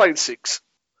 6.6.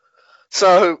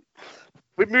 So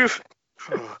we move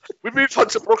on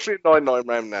to Brooklyn Nine-Nine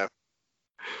round now.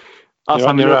 That's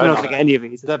fine. We're not going to get any of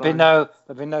these. There'll be no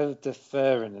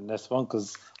deferring in this one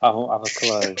because I won't have a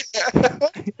clue.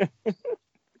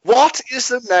 What is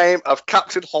the name of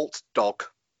Captain Holt's dog?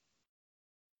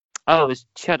 Oh, it's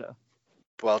Cheddar.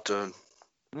 Well done.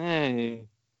 Hey,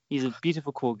 he's a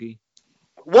beautiful corgi.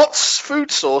 What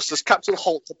food source does Captain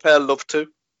Holt prepare love to?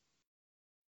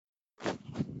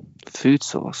 Food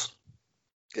source.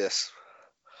 Yes.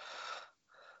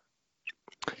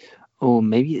 Oh,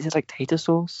 maybe is it like tater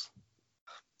sauce?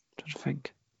 I'm trying to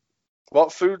think.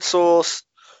 What food source?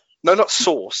 No, not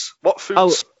sauce. What food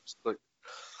sauce? Like,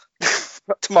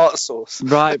 not tomato sauce.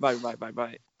 Right. I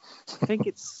think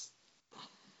it's.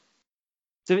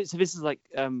 So this is like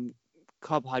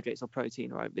carbohydrates or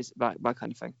protein, right? That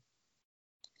kind of thing.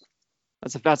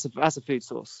 That's a food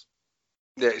source.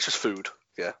 Yeah, it's just food.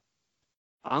 Yeah.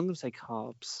 I'm gonna say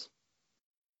carbs.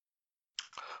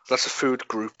 That's a food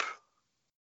group.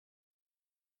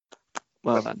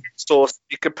 Well then. Source.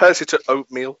 You compare it to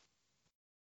oatmeal.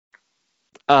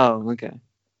 Oh, okay.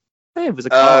 Hey, it was a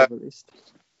carb at least.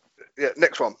 Yeah.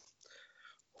 Next one.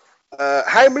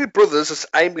 How many brothers does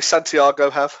Amy Santiago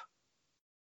have?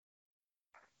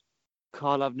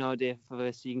 Carl, I have no idea for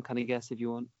this. You can kind of guess if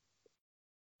you want.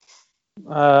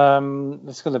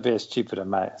 It's going to be a stupid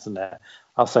amount, isn't it?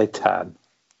 I'll say 10.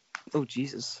 Oh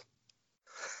Jesus!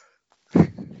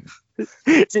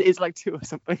 It's like 2 or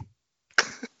something.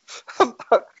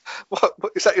 What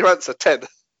is that your answer? 10?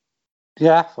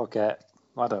 Yeah, fuck it.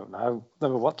 I don't know.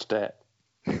 Never watched it.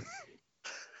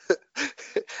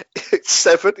 It's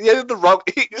 7. Yeah, the wrong.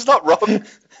 He's not wrong.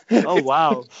 Oh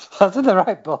wow! That's in the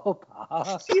right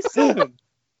ballpark. He's 7.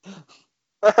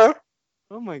 Uh-huh.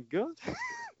 Oh my god!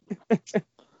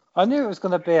 I knew it was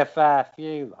going to be a fair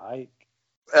few, like.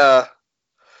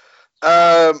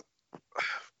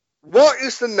 What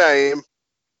is the name?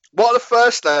 What are the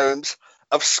first names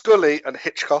of Scully and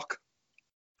Hitchcock?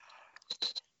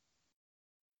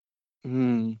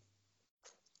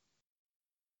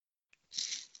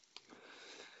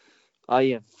 I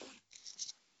have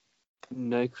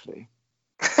no clue.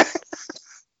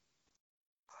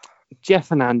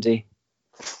 Jeff and Andy.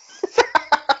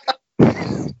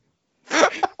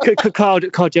 Carl, do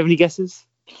you have any guesses?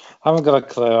 I haven't got a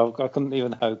clue. I couldn't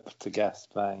even hope to guess,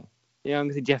 mate. Yeah, I'm going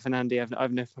to say Jeff and Andy.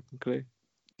 I've no fucking clue.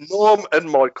 Norm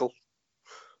and Michael.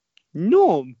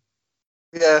 Norm?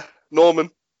 Yeah,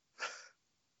 Norman.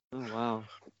 Oh, wow.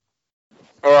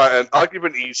 All right, and I'll give you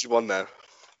an easy one now.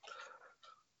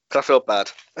 I feel bad.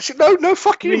 Actually, no,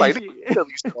 fuck you, mate. Go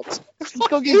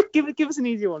give us an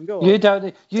easy one. Go on. You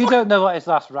don't know what his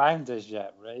last round is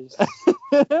yet, Reese.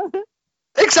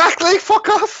 Exactly. Fuck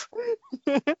off.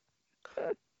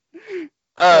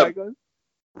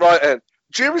 Right, then.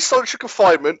 During solitary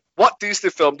confinement, what Disney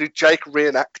film did Jake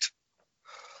reenact?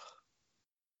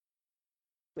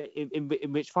 In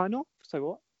which final? So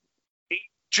what?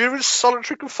 During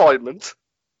solitary confinement,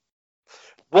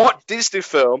 what Disney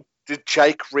film did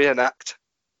Jake reenact?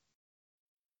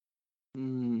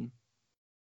 Carl,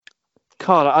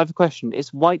 I have a question.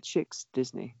 Is White Chicks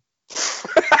Disney?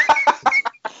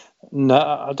 No,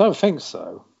 I don't think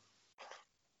so.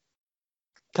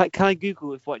 Can I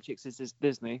Google if White Chicks is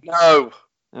Disney? No.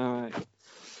 All right.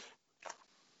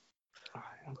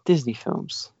 Disney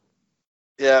films.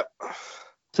 Yeah.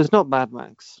 So it's not Mad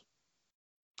Max.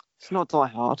 It's not Die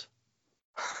Hard.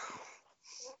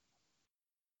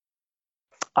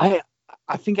 I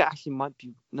think it actually might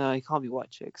be. No, it can't be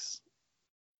White Chicks.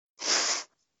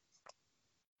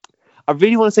 I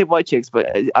really want to say White Chicks, but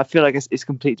I feel like it's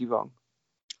completely wrong.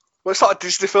 Well, it's not a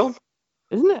Disney film.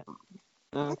 Isn't it?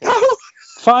 Oh, okay.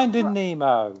 Finding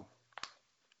Nemo.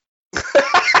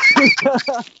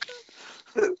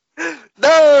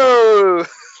 No!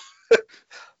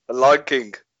 The Lion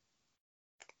King.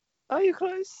 Are you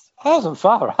close? I wasn't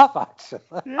far off, actually.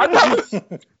 I know!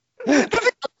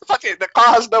 Fuck it, the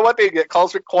car has no idea yet.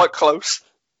 Carl's been quite close.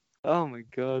 Oh my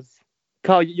god.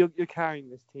 Carl, you're carrying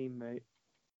this team, mate.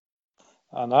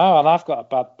 I know, and I've got a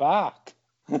bad back.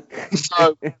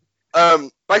 So,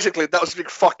 basically, that was a big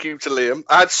fuck you to Liam.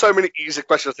 I had so many easy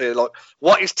questions here, like,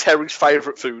 what is Terry's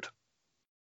favourite food?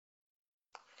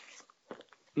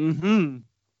 Mm-hmm.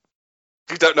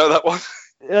 You don't know that one?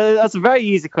 That's a very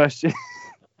easy question.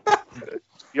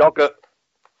 Yogurt.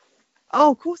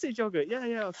 Oh, of course it's yogurt. Yeah.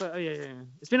 Yeah.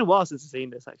 It's been a while since I've seen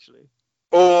this, actually.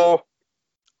 Or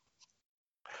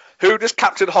who does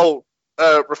Captain Holt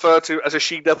refer to as a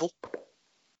she-devil?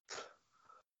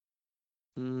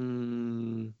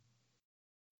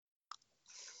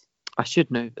 I should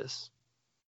know this.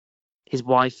 His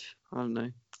wife. I don't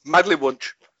know. Madeline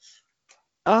Wunsch.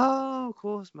 Oh, of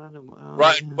course, man. Oh,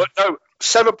 Right, yeah. but no,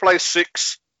 7 plays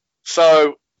 6.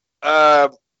 So,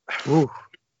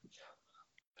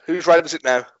 whose round is it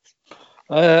now?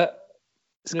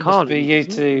 It's It Carl. must be you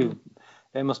to.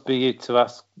 It must be you to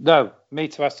ask. No, me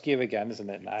to ask you again, isn't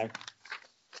it now?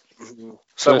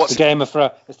 So it's what's the Game of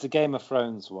Thrones? It's the Game of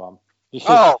Thrones one. You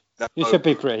should. no. You should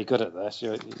be pretty good at this.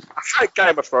 I like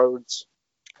Game of Thrones.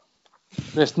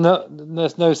 There's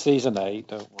no season 8.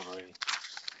 Don't worry.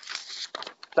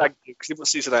 Thank you, because if it was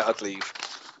season 8, I'd leave.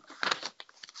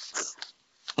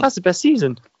 That's the best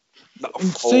season. No,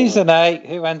 Season 8.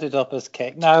 Who ended up as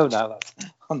king? No,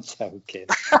 I'm joking.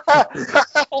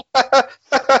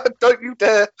 Don't you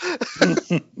dare.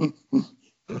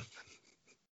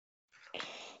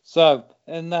 So,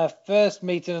 in their first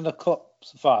meeting in the Cup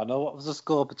final, what was the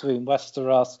score between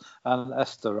Westeros and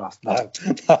Esteros? No.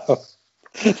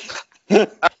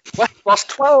 Westeros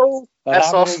 12,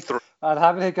 Essos 3. And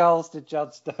how many goals did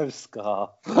Jon Snow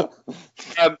score?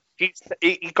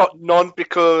 He got none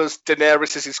because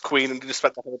Daenerys is his queen and he just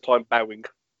spent the whole time bowing.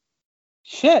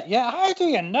 Shit, yeah, how do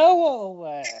you know all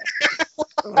that?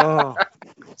 Oh.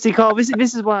 See, Carl, this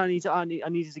is why I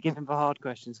needed to give him the hard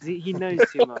questions, because he knows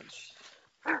too much.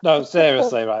 No,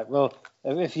 seriously, right. Well,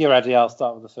 if you're ready, I'll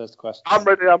start with the first question. I'm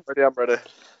ready.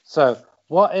 So,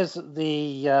 what is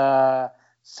the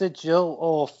sigil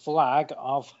or flag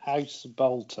of House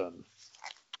Bolton?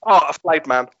 Oh, a flayed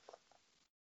man.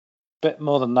 Bit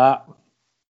more than that.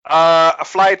 A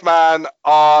flayed man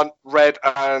on red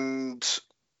and...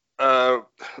 a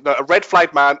red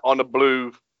flayed man on a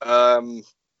blue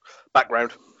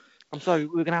background. I'm sorry,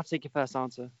 we're going to have to take your first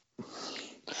answer.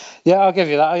 Yeah, I'll give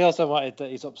you that. I also wanted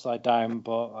that he's upside down,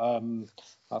 but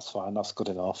that's fine. That's good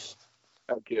enough.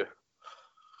 Thank you.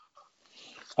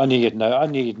 I knew you'd know. I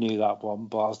knew you'd knew that one,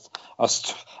 but I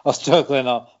was struggling.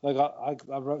 I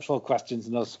wrote 4 questions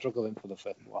and I was struggling for the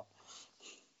 5th one.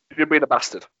 You're being a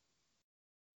bastard.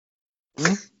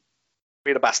 Hmm?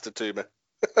 Being a bastard to me.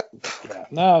 Yeah.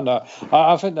 No.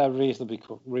 I think they're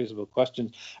reasonable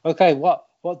questions. Okay, what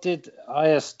did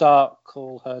Arya Stark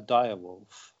call her direwolf?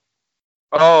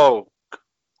 Oh,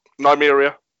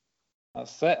 Nymeria.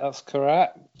 That's it. That's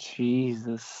correct.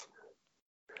 Jesus.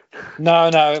 No,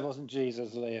 it wasn't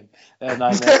Jesus, Liam.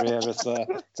 Nymeria was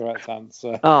the correct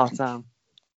answer. Oh,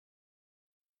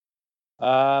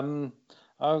 damn.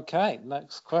 Okay,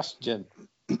 next question.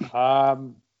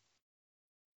 King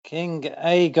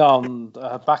Aegon,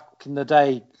 back in the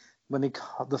day when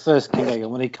the first King Aegon,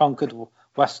 when he conquered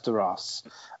Westeros,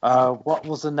 what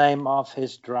was the name of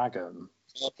his dragon?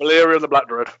 Valyria the Black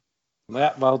Dread.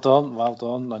 Yeah, well done. I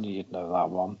knew you'd know that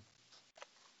one.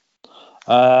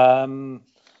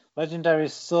 Legendary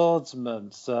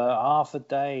swordsman Sir Arthur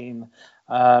Dane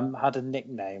had a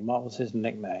nickname. What was his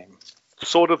nickname?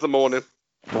 Sword of the Morning.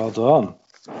 Well done.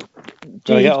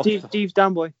 Jeeves,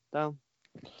 down, boy. Down.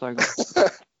 Sorry,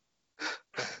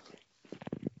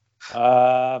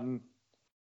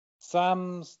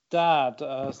 Sam's dad,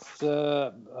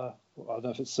 I don't know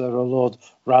if it's Sir or Lord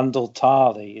Randall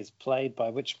Tarley, is played by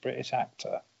which British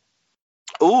actor?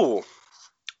 Ooh,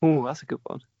 That's a good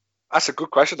one. that's a good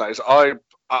question. That is.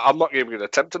 I'm not even going to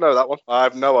attempt to know that one. I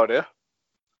have no idea.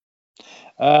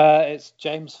 It's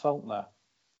James Faulkner.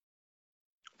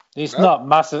 He's No? not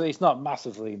massive. He's not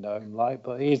massively known, like,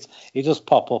 but he does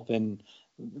pop up in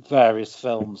various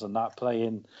films and that,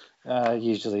 playing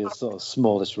usually the sort of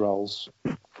smallest roles.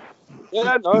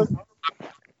 Yeah, no.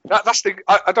 That's the.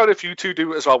 I don't know if you two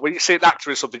do it as well. When you see an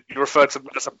actor in something, you refer to them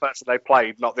as a person they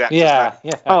played, not the actor's name.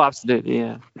 Yeah. Oh, absolutely,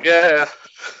 yeah. Yeah.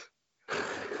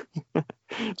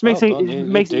 It makes Well done. it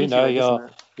makes it You easier, doesn't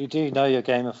it? you do know your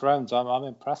Game of Thrones. I'm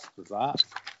impressed with that.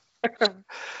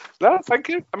 No, thank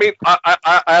you. I mean,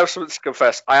 I have something to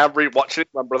confess. I am rewatching it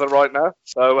with my brother right now.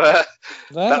 So Yeah,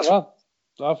 that's well,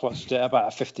 I've watched it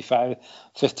about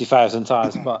 50,000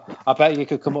 times, but I bet you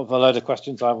could come up with a load of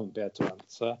questions I wouldn't be able to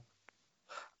answer.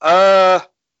 I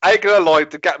ain't gonna lie.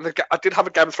 I did have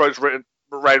a Game of Thrones written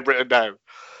down,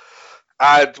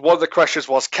 and one of the questions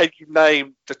was, can you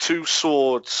name the two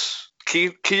swords?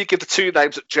 Can you give the two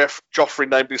names that Joffrey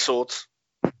named his swords?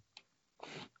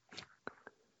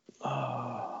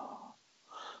 Oh.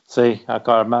 See, I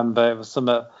can't remember. It was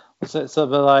something. Was it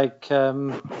something like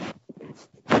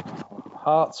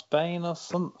Heartsbane or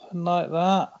something like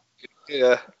that?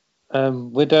 Yeah.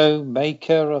 Widow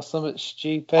Maker or something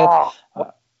stupid. Oh,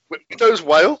 Widow's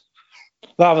Whale.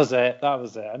 That was it.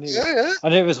 I knew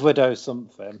it was Widow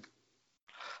something.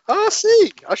 Oh, I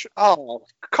see. I should. Oh,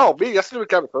 Carl, me. That's doing a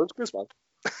Game of Thrones quiz, man.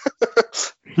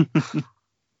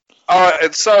 All right,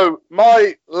 and so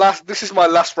this is my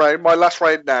last round. My last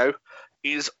round now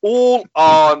is all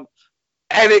on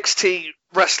NXT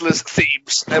wrestlers'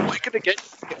 themes, and we're going to get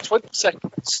 20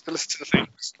 seconds to listen to the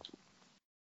themes.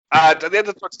 And at the end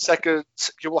of the 20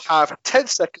 seconds, you will have 10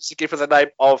 seconds to give her the name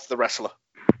of the wrestler.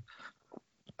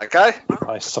 Okay?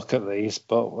 I suck at these,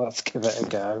 but let's give it a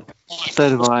go. So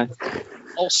do I.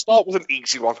 I'll start with an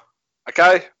easy one.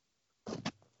 Okay?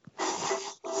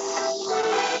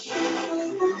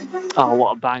 Oh,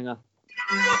 what a banger.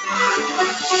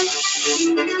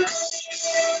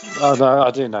 Oh, no,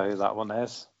 I do know who that one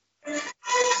is.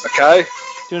 Okay?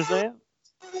 Do you want to say it?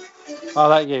 I'll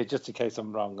let you, just in case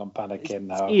I'm wrong. I'm panicking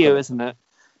now. It's Io, isn't it?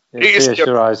 It's Io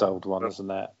Shirai's old one,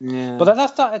 isn't it? Yeah. But then I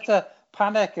started to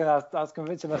panic, and I was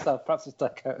convincing myself perhaps it's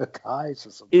Dakota Kai or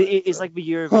something. It's like the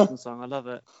Eurovision song. I love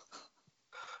it.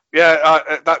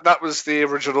 Yeah, that was the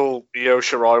original Io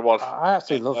Shirai one. I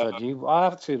actually love a new. I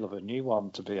actually love a new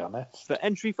one, to be honest. The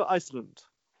entry for Iceland.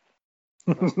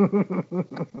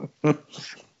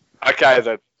 Okay,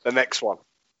 then the next one.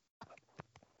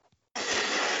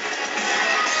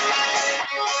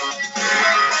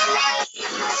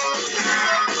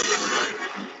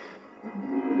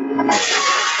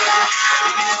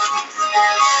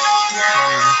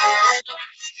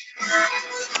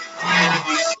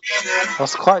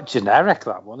 That's quite generic,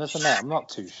 that one, isn't it? I'm not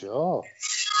too sure. All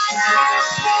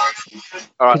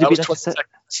right, Could it that be was like 20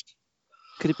 seconds.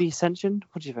 Could it be Ascension?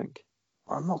 What do you think?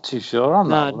 I'm not too sure on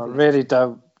that No, one. I really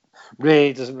don't.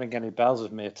 Really doesn't ring any bells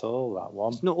with me at all, that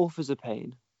one. It's not Authors of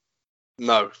Pain.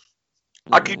 No.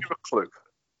 I'll give you a clue.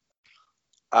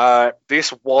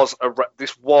 This was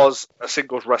a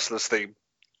singles wrestler's theme.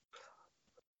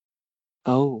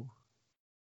 Oh.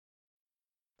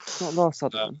 It's not Lars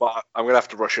Sullivan. But I'm going to have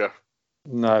to rush you.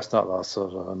 No, it's not Lars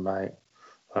Sullivan, mate.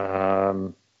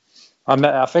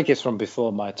 I think it's from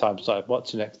before my time started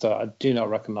watching it, so I do not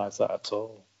recognise that at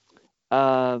all.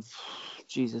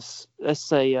 Jesus. Let's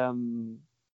say is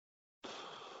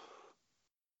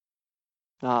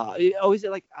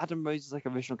it like Adam Rose's like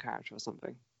original character or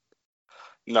something?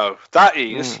 No, that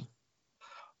is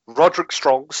Roderick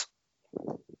Strong's.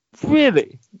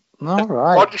 Really? All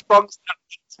right.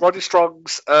 Roderick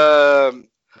Strong's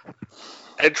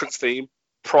entrance theme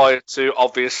prior to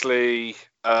obviously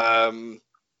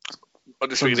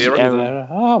Undisputed Era.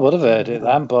 I would have heard it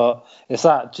then, but it's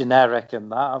that generic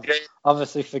and that. I've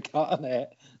obviously forgotten it.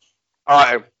 All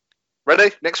right,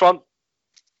 ready? Next one.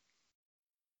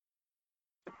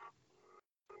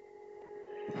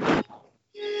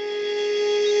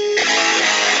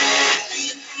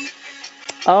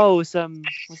 Oh, it's DIY,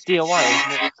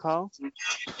 isn't it, Carl?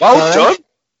 Well done.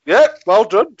 Yeah, well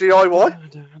done,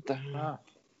 DIY.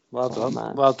 Well done,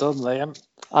 man. Well done, Liam.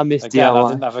 I missed Again, DIY. I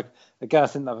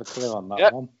didn't have a clue on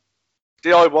that one.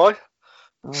 DIY.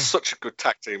 Oh. Such a good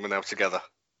tag team and now together.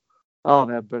 Oh,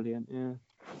 they're brilliant. Yeah.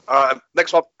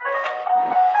 Next one.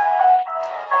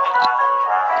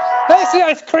 It's the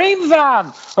ice cream van.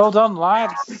 Hold on,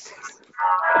 lads.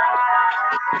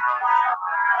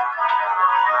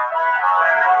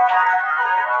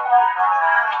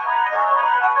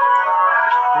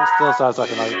 That still sounds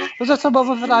like an ice. Was there some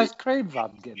other than ice cream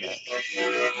van in it?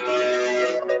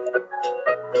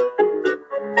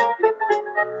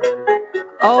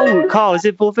 Oh, Carl, is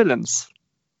it Vaudevillains?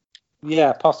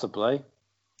 Yeah, possibly.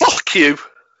 Fuck you.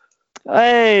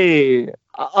 Hey,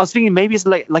 I was thinking maybe it's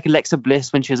like Alexa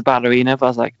Bliss when she was a ballerina, but I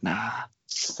was like, nah,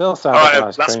 Still sounds All like an right,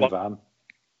 ice last cream one. van.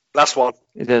 Last one.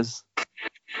 it is.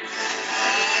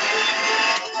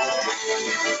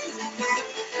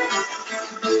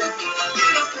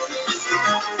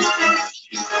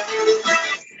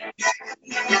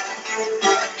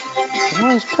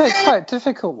 Well, he's picked quite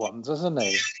difficult ones, hasn't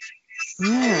he?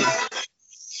 Yeah.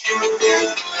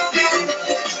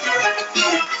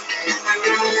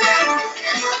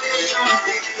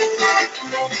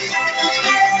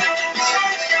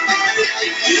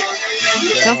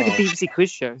 Sounds like a BBC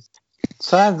quiz show.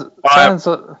 Sounds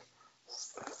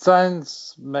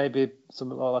maybe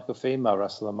something like a female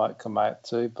wrestler might come out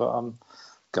too, but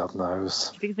God knows.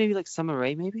 Do you think it's maybe like Summer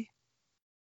Rae, maybe?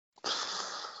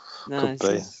 No, Could it's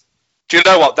be. just- Do you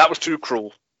know what? That was too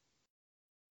cruel.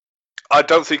 I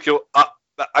don't think you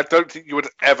would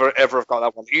ever have got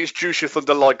that one. He's Juicy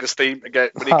Thunder Liger's theme again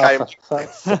when he came. For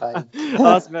fuck's sake. Oh,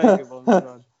 that's a very good one. Well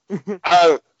done.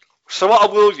 So what I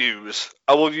will use,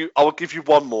 I will give you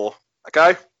one more,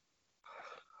 okay?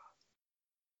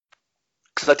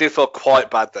 Because I did feel quite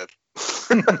bad then.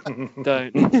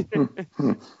 Don't.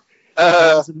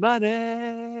 Uh,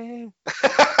 Money.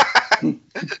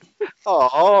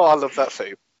 oh, I love that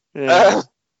theme. Yeah.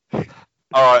 All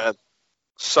right.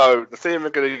 So the theme we're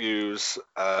going to use.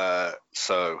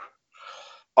 So,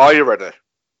 are you ready?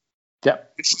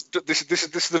 Yep. This is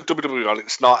the WWE one.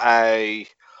 It's not a.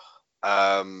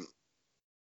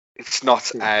 It's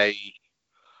not a,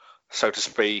 so to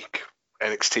speak,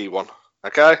 NXT one.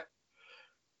 Okay.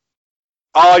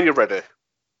 Are you ready?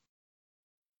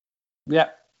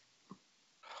 Yep.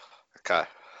 Okay.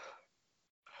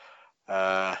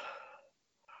 No,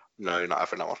 you're not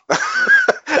having that one.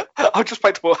 I'll just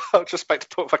make to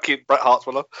put fucking Bret Hart's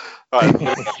one on. Right.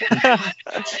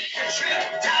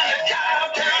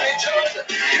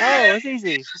 Oh, it's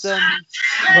easy. It's,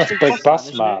 That's Big Boss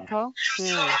isn't Man. it, Carl?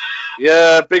 Yeah.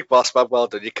 Yeah, Big Boss Man. Well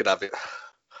done. You can have it.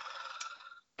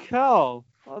 Carl,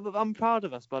 I'm proud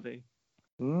of us, buddy.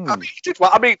 I mean, you did well.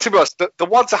 I mean, to be honest, the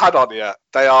ones I had on here,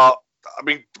 they are. I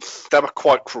mean, they were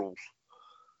quite cruel.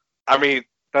 I mean,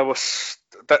 they were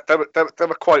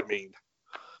quite mean.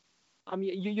 I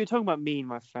mean, you're talking about mean,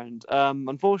 my friend.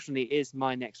 Unfortunately, it is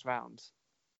my next round.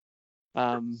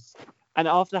 And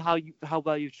after how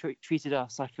well you've treated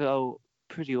us, I feel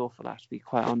pretty awful, to be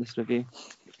quite honest with you.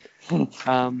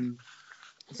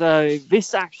 So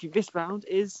this round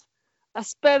is a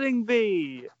spelling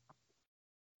bee.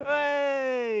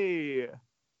 Hooray!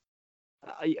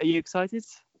 Are you excited,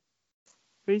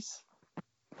 Reese?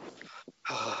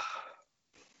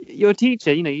 You're a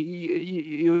teacher, you know.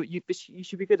 You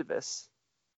should be good at this.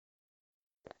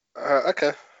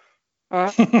 Okay. All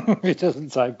right. It doesn't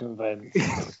sound convinced.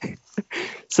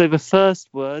 So the first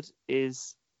word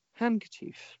is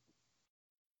handkerchief.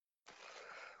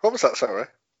 What was that, sorry?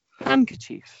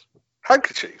 Handkerchief.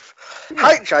 Handkerchief.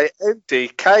 Yeah.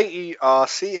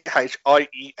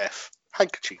 HANDKERCHIEF.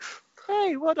 Handkerchief.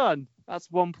 Hey, well done. That's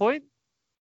 1 point.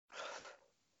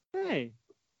 Hey.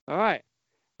 All right.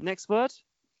 Next word.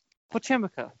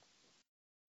 Pochemica.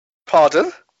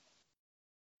 Pardon?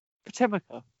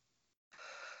 Pochemica.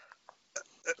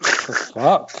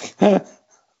 Fuck.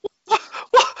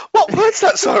 What word's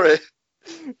that, sorry?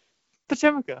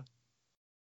 Pochemica.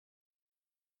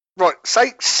 Right, say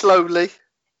it slowly.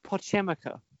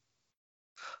 Pochemica.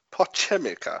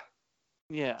 Pochemica.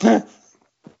 Yeah.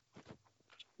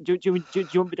 do you want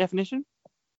the definition?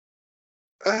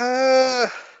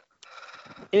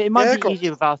 It might yeah, be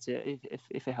easier without it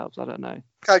if it helps. I don't know.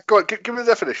 Okay, go on, give me the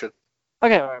definition.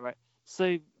 Okay, right.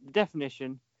 So the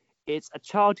definition: it's a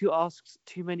child who asks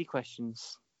too many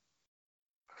questions.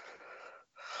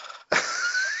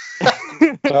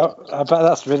 Well, I bet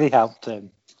that's really helped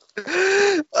him.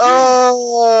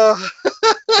 Oh.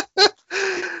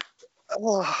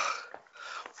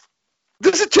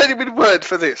 There's a genuine word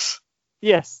for this.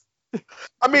 Yes.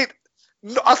 I mean,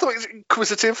 I thought it was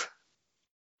inquisitive.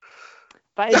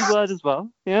 That is a word as well.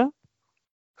 Yeah.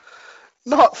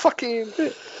 Not fucking.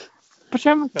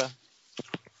 Pochemica.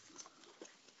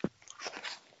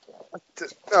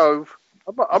 No.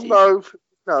 I'm no.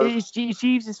 It's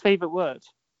Jeeves' favourite word.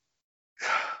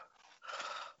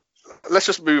 Let's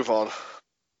just move on.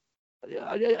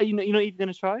 Are you not even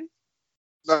going to try?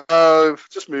 No,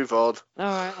 just move on. All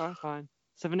right, fine.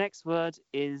 So the next word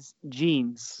is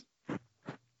jeans.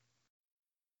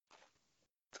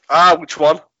 Which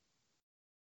one?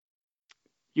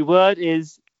 Your word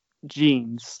is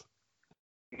jeans.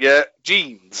 Yeah,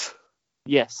 jeans.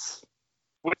 Yes.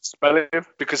 Which spelling?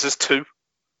 Because there's two.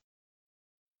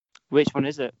 Which one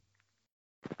is it?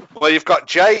 Well, you've got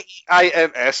Jans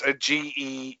and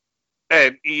Genes.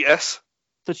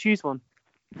 So choose one.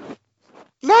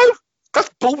 No,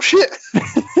 that's bullshit.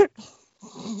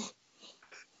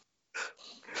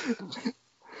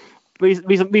 Reese,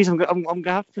 I'm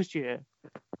gonna have to push you here.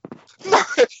 No,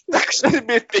 that's gonna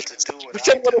be a big. Which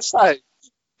I'm gonna say.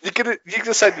 You're gonna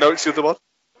say no. It's the other one.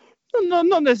 No,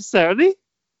 not necessarily.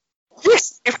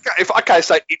 Yes. If I can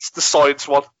say it's the science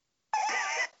one.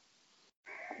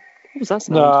 What was that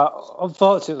sound? No,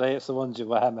 unfortunately, it's the ones you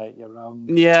wear, mate. You're wrong.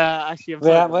 Yeah, actually, I'm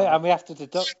sorry. And we have to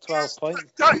deduct 12 points.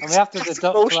 And we have to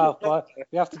deduct 12 points.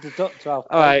 We have to deduct 12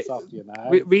 All right. points off you now.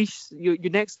 Reese, your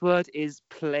next word is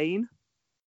plain.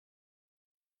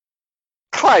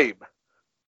 Claim.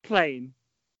 Plain.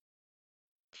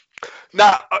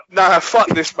 Nah, fuck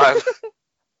this, man.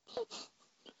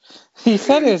 He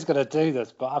said he was going to do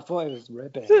this, but I thought he was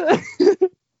ribbing.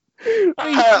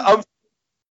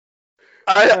 I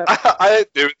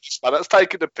ain't doing this, man. That's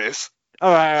taking the piss.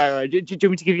 All right. Do you want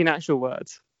me to give you an actual word?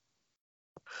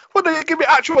 Well, no, you give me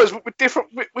actual words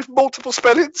with multiple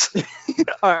spellings.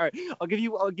 All right. I'll give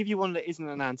you one that isn't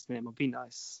an antonym. I'll be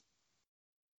nice.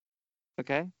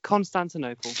 Okay.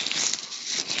 Constantinople.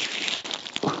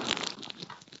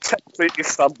 Technically,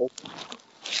 Istanbul.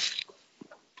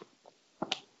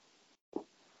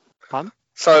 Pardon?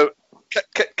 So,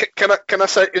 can I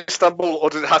say Istanbul, or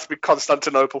does it have to be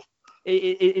Constantinople?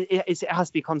 It has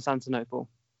to be Constantinople.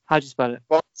 How do you spell it?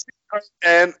 Well,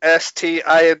 Constantino.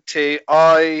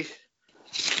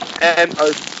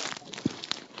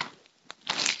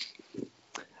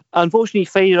 Unfortunately,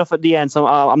 faded off at the end, so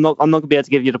I'm not gonna be able to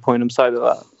give you the point. I'm sorry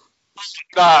about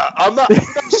Nah, I'm not.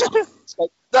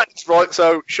 That's right.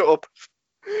 So shut up.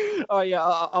 that. Oh yeah,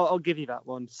 I'll give you that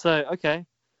one. So okay.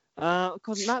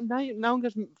 Cause now I'm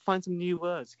going to find some new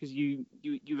words because you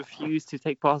refuse to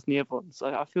take part in the other ones.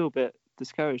 I feel a bit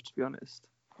discouraged, to be honest.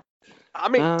 I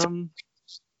mean,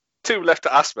 two left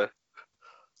to ask me.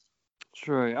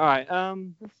 True. All right.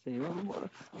 Let's see.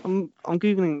 I'm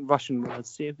googling Russian words.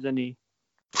 See if there's any.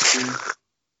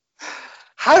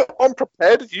 How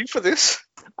unprepared are you for this?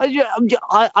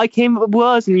 I came up with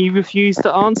words and you refused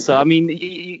to answer. I mean,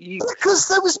 you because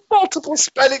there was multiple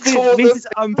spellings for them. This is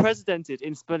unprecedented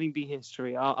in spelling bee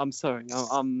history. I'm sorry.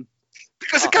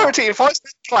 Because I guarantee if I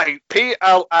said plain, Plain,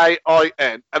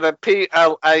 and then Plane,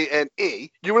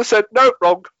 you would have said no,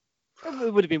 wrong.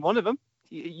 It would have been one of them.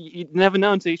 You'd never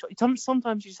know until you try.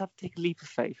 Sometimes you just have to take a leap of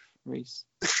faith, Reese.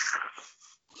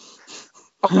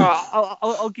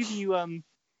 I'll give you All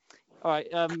right.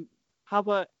 How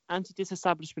about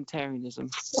anti-disestablishmentarianism?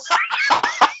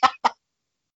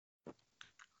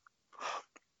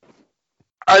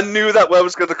 I knew that word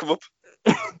was going to come up.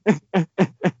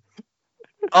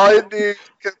 I knew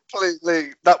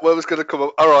completely that word was going to come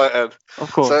up. All right, Ed.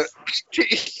 Of course. So,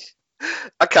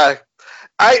 okay.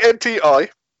 ANTI.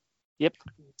 Yep.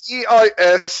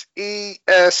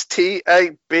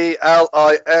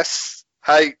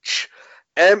 DISESTABLISH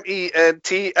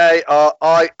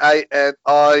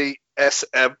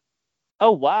MENTARIANISM.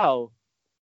 Oh wow.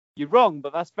 You're wrong,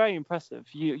 but that's very impressive.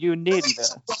 You're nearly there.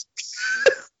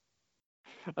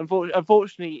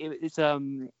 Unfortunately, it's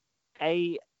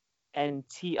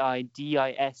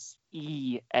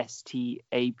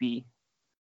ANTIDISESTAB.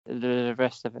 The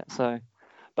rest of it. So,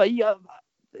 but yeah,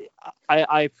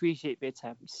 I appreciate the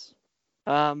attempts.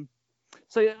 So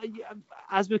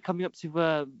as we're coming up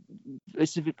to, I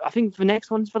think the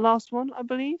next one's the last one, I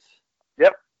believe.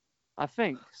 Yep. I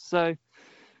think so.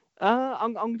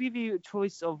 I'm gonna give you a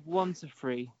choice of 1 to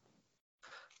 3.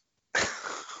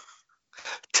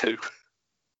 2.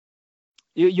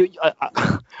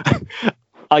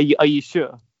 Are you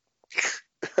sure?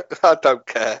 I don't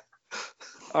care.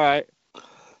 All right.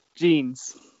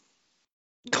 Jeans.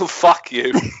 Oh, fuck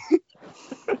you.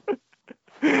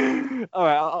 All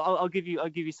right. I'll give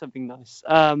you something nice.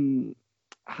 How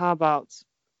about?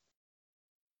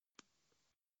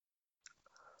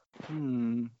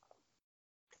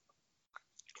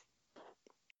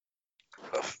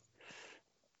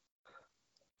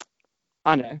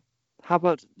 I know. How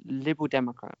about Liberal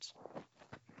Democrats?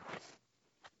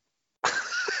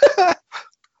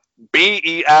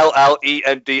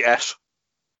 BELLENDS.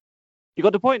 You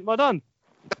got the point. Well done.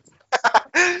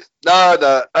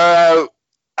 No.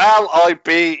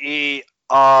 LIBERAL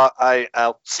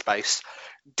space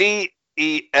DEMOCRATS.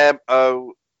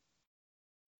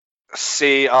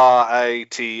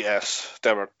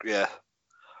 Yeah.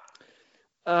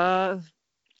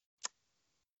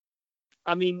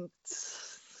 I mean,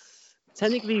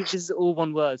 Technically, this is all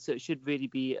one word, so it should really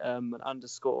be an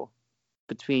underscore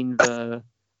between the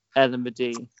L and the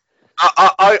D.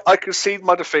 I concede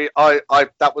my defeat. I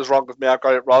that was wrong of me. I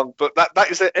got it wrong. But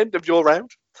that is the end of your round.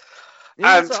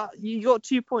 Yeah, And so you got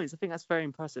 2 points. I think that's very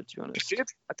impressive, to be honest.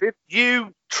 I did.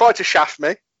 You tried to shaft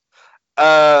me.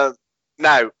 Now,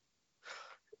 I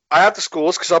have the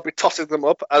scores because I'll be tossing them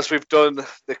up as we've done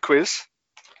the quiz.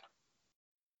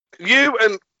 You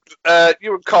and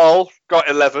Carl got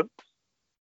 11.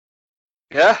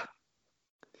 Yeah?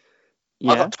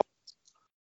 Yeah. I got 12.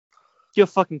 You're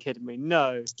fucking kidding me.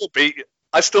 No.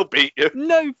 I still beat you.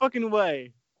 No fucking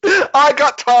way. I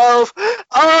got 12.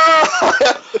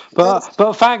 Oh!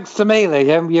 But thanks to me,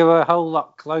 Liam, you were a whole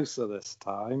lot closer this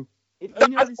time. If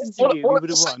only I listened to you, we would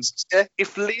have won.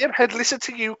 If Liam had listened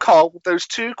to you, Carl, with those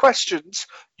 2 questions,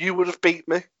 you would have beat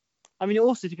me. I mean,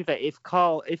 also to be fair, if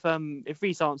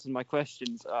Reese answered my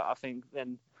questions, I think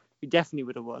then we definitely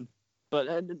would have won.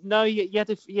 But no, you had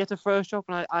to throw a shot,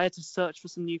 and I had to search for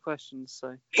some new questions.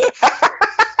 So.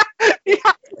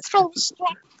 So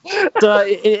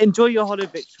enjoy your hollow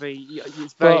victory.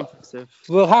 It's very impressive.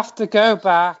 We'll have to go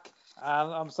back.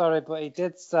 I'm sorry, but he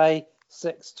did say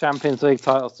 6 Champions League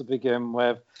titles to begin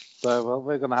with. So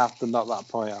we're going to have to knock that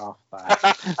point off there.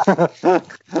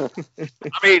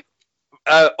 I mean,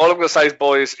 all I'm going to say,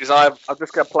 boys, is I'm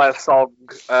just going to play a song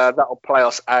that'll play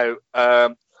us out.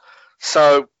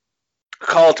 So,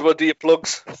 Carl, do you want to do your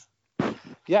plugs?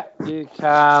 Yeah, you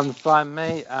can find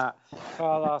me at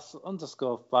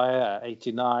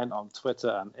Carlos_Fire89 on Twitter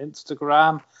and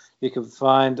Instagram. You can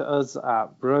find us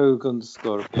at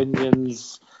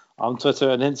Rogue_Opinions on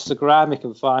Twitter and Instagram. You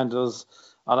can find us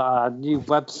on our new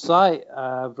website,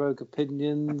 Rogue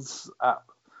Opinions at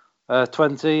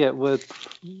 20 at Word.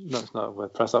 No, it's not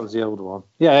WordPress. That was the old one.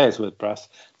 Yeah, it is WordPress.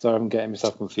 Sorry, I'm getting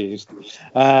myself confused.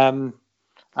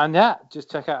 And yeah,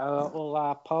 just check out all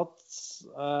our pods,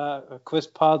 quiz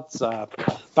pods,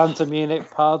 Banter Munich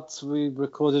pods. We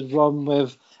recorded one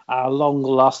with our long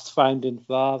lost founding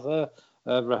father,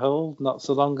 Rahul, not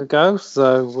so long ago.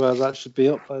 So that should be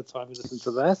up by the time you listen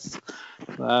to this.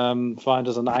 Find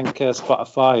us on Anchor,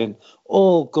 Spotify, and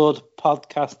all good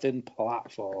podcasting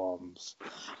platforms.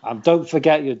 And don't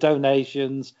forget your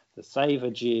donations to Save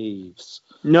a Jeeves.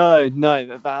 No,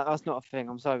 that's not a thing.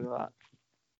 I'm sorry about that.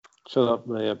 Shut up,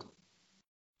 Liam.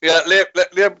 Yeah,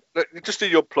 Liam, just do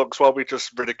your plugs while we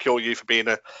just ridicule you for being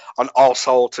an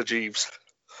arsehole to Jeeves.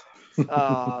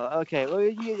 Okay.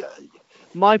 Well,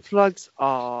 my plugs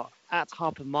are at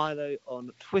Harper Milo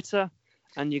on Twitter,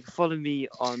 and you can follow me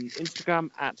on Instagram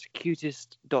at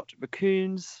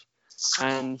cutest.raccoons,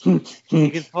 and you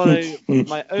can follow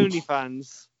my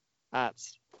OnlyFans at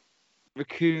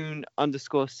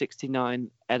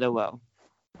raccoon_69LOL.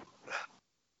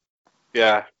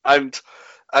 Yeah, and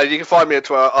you can find me at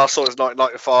Twitter,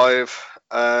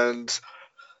 rsorts1995,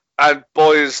 and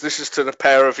boys, this is to the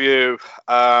pair of you.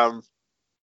 I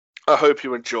hope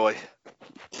you enjoy.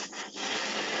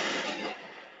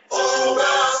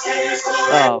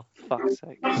 Oh, fuck's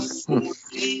sake.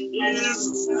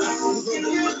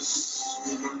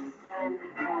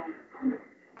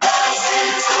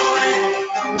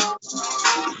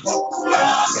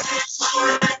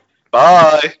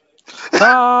 Bye.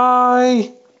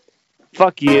 Bye.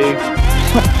 Fuck you.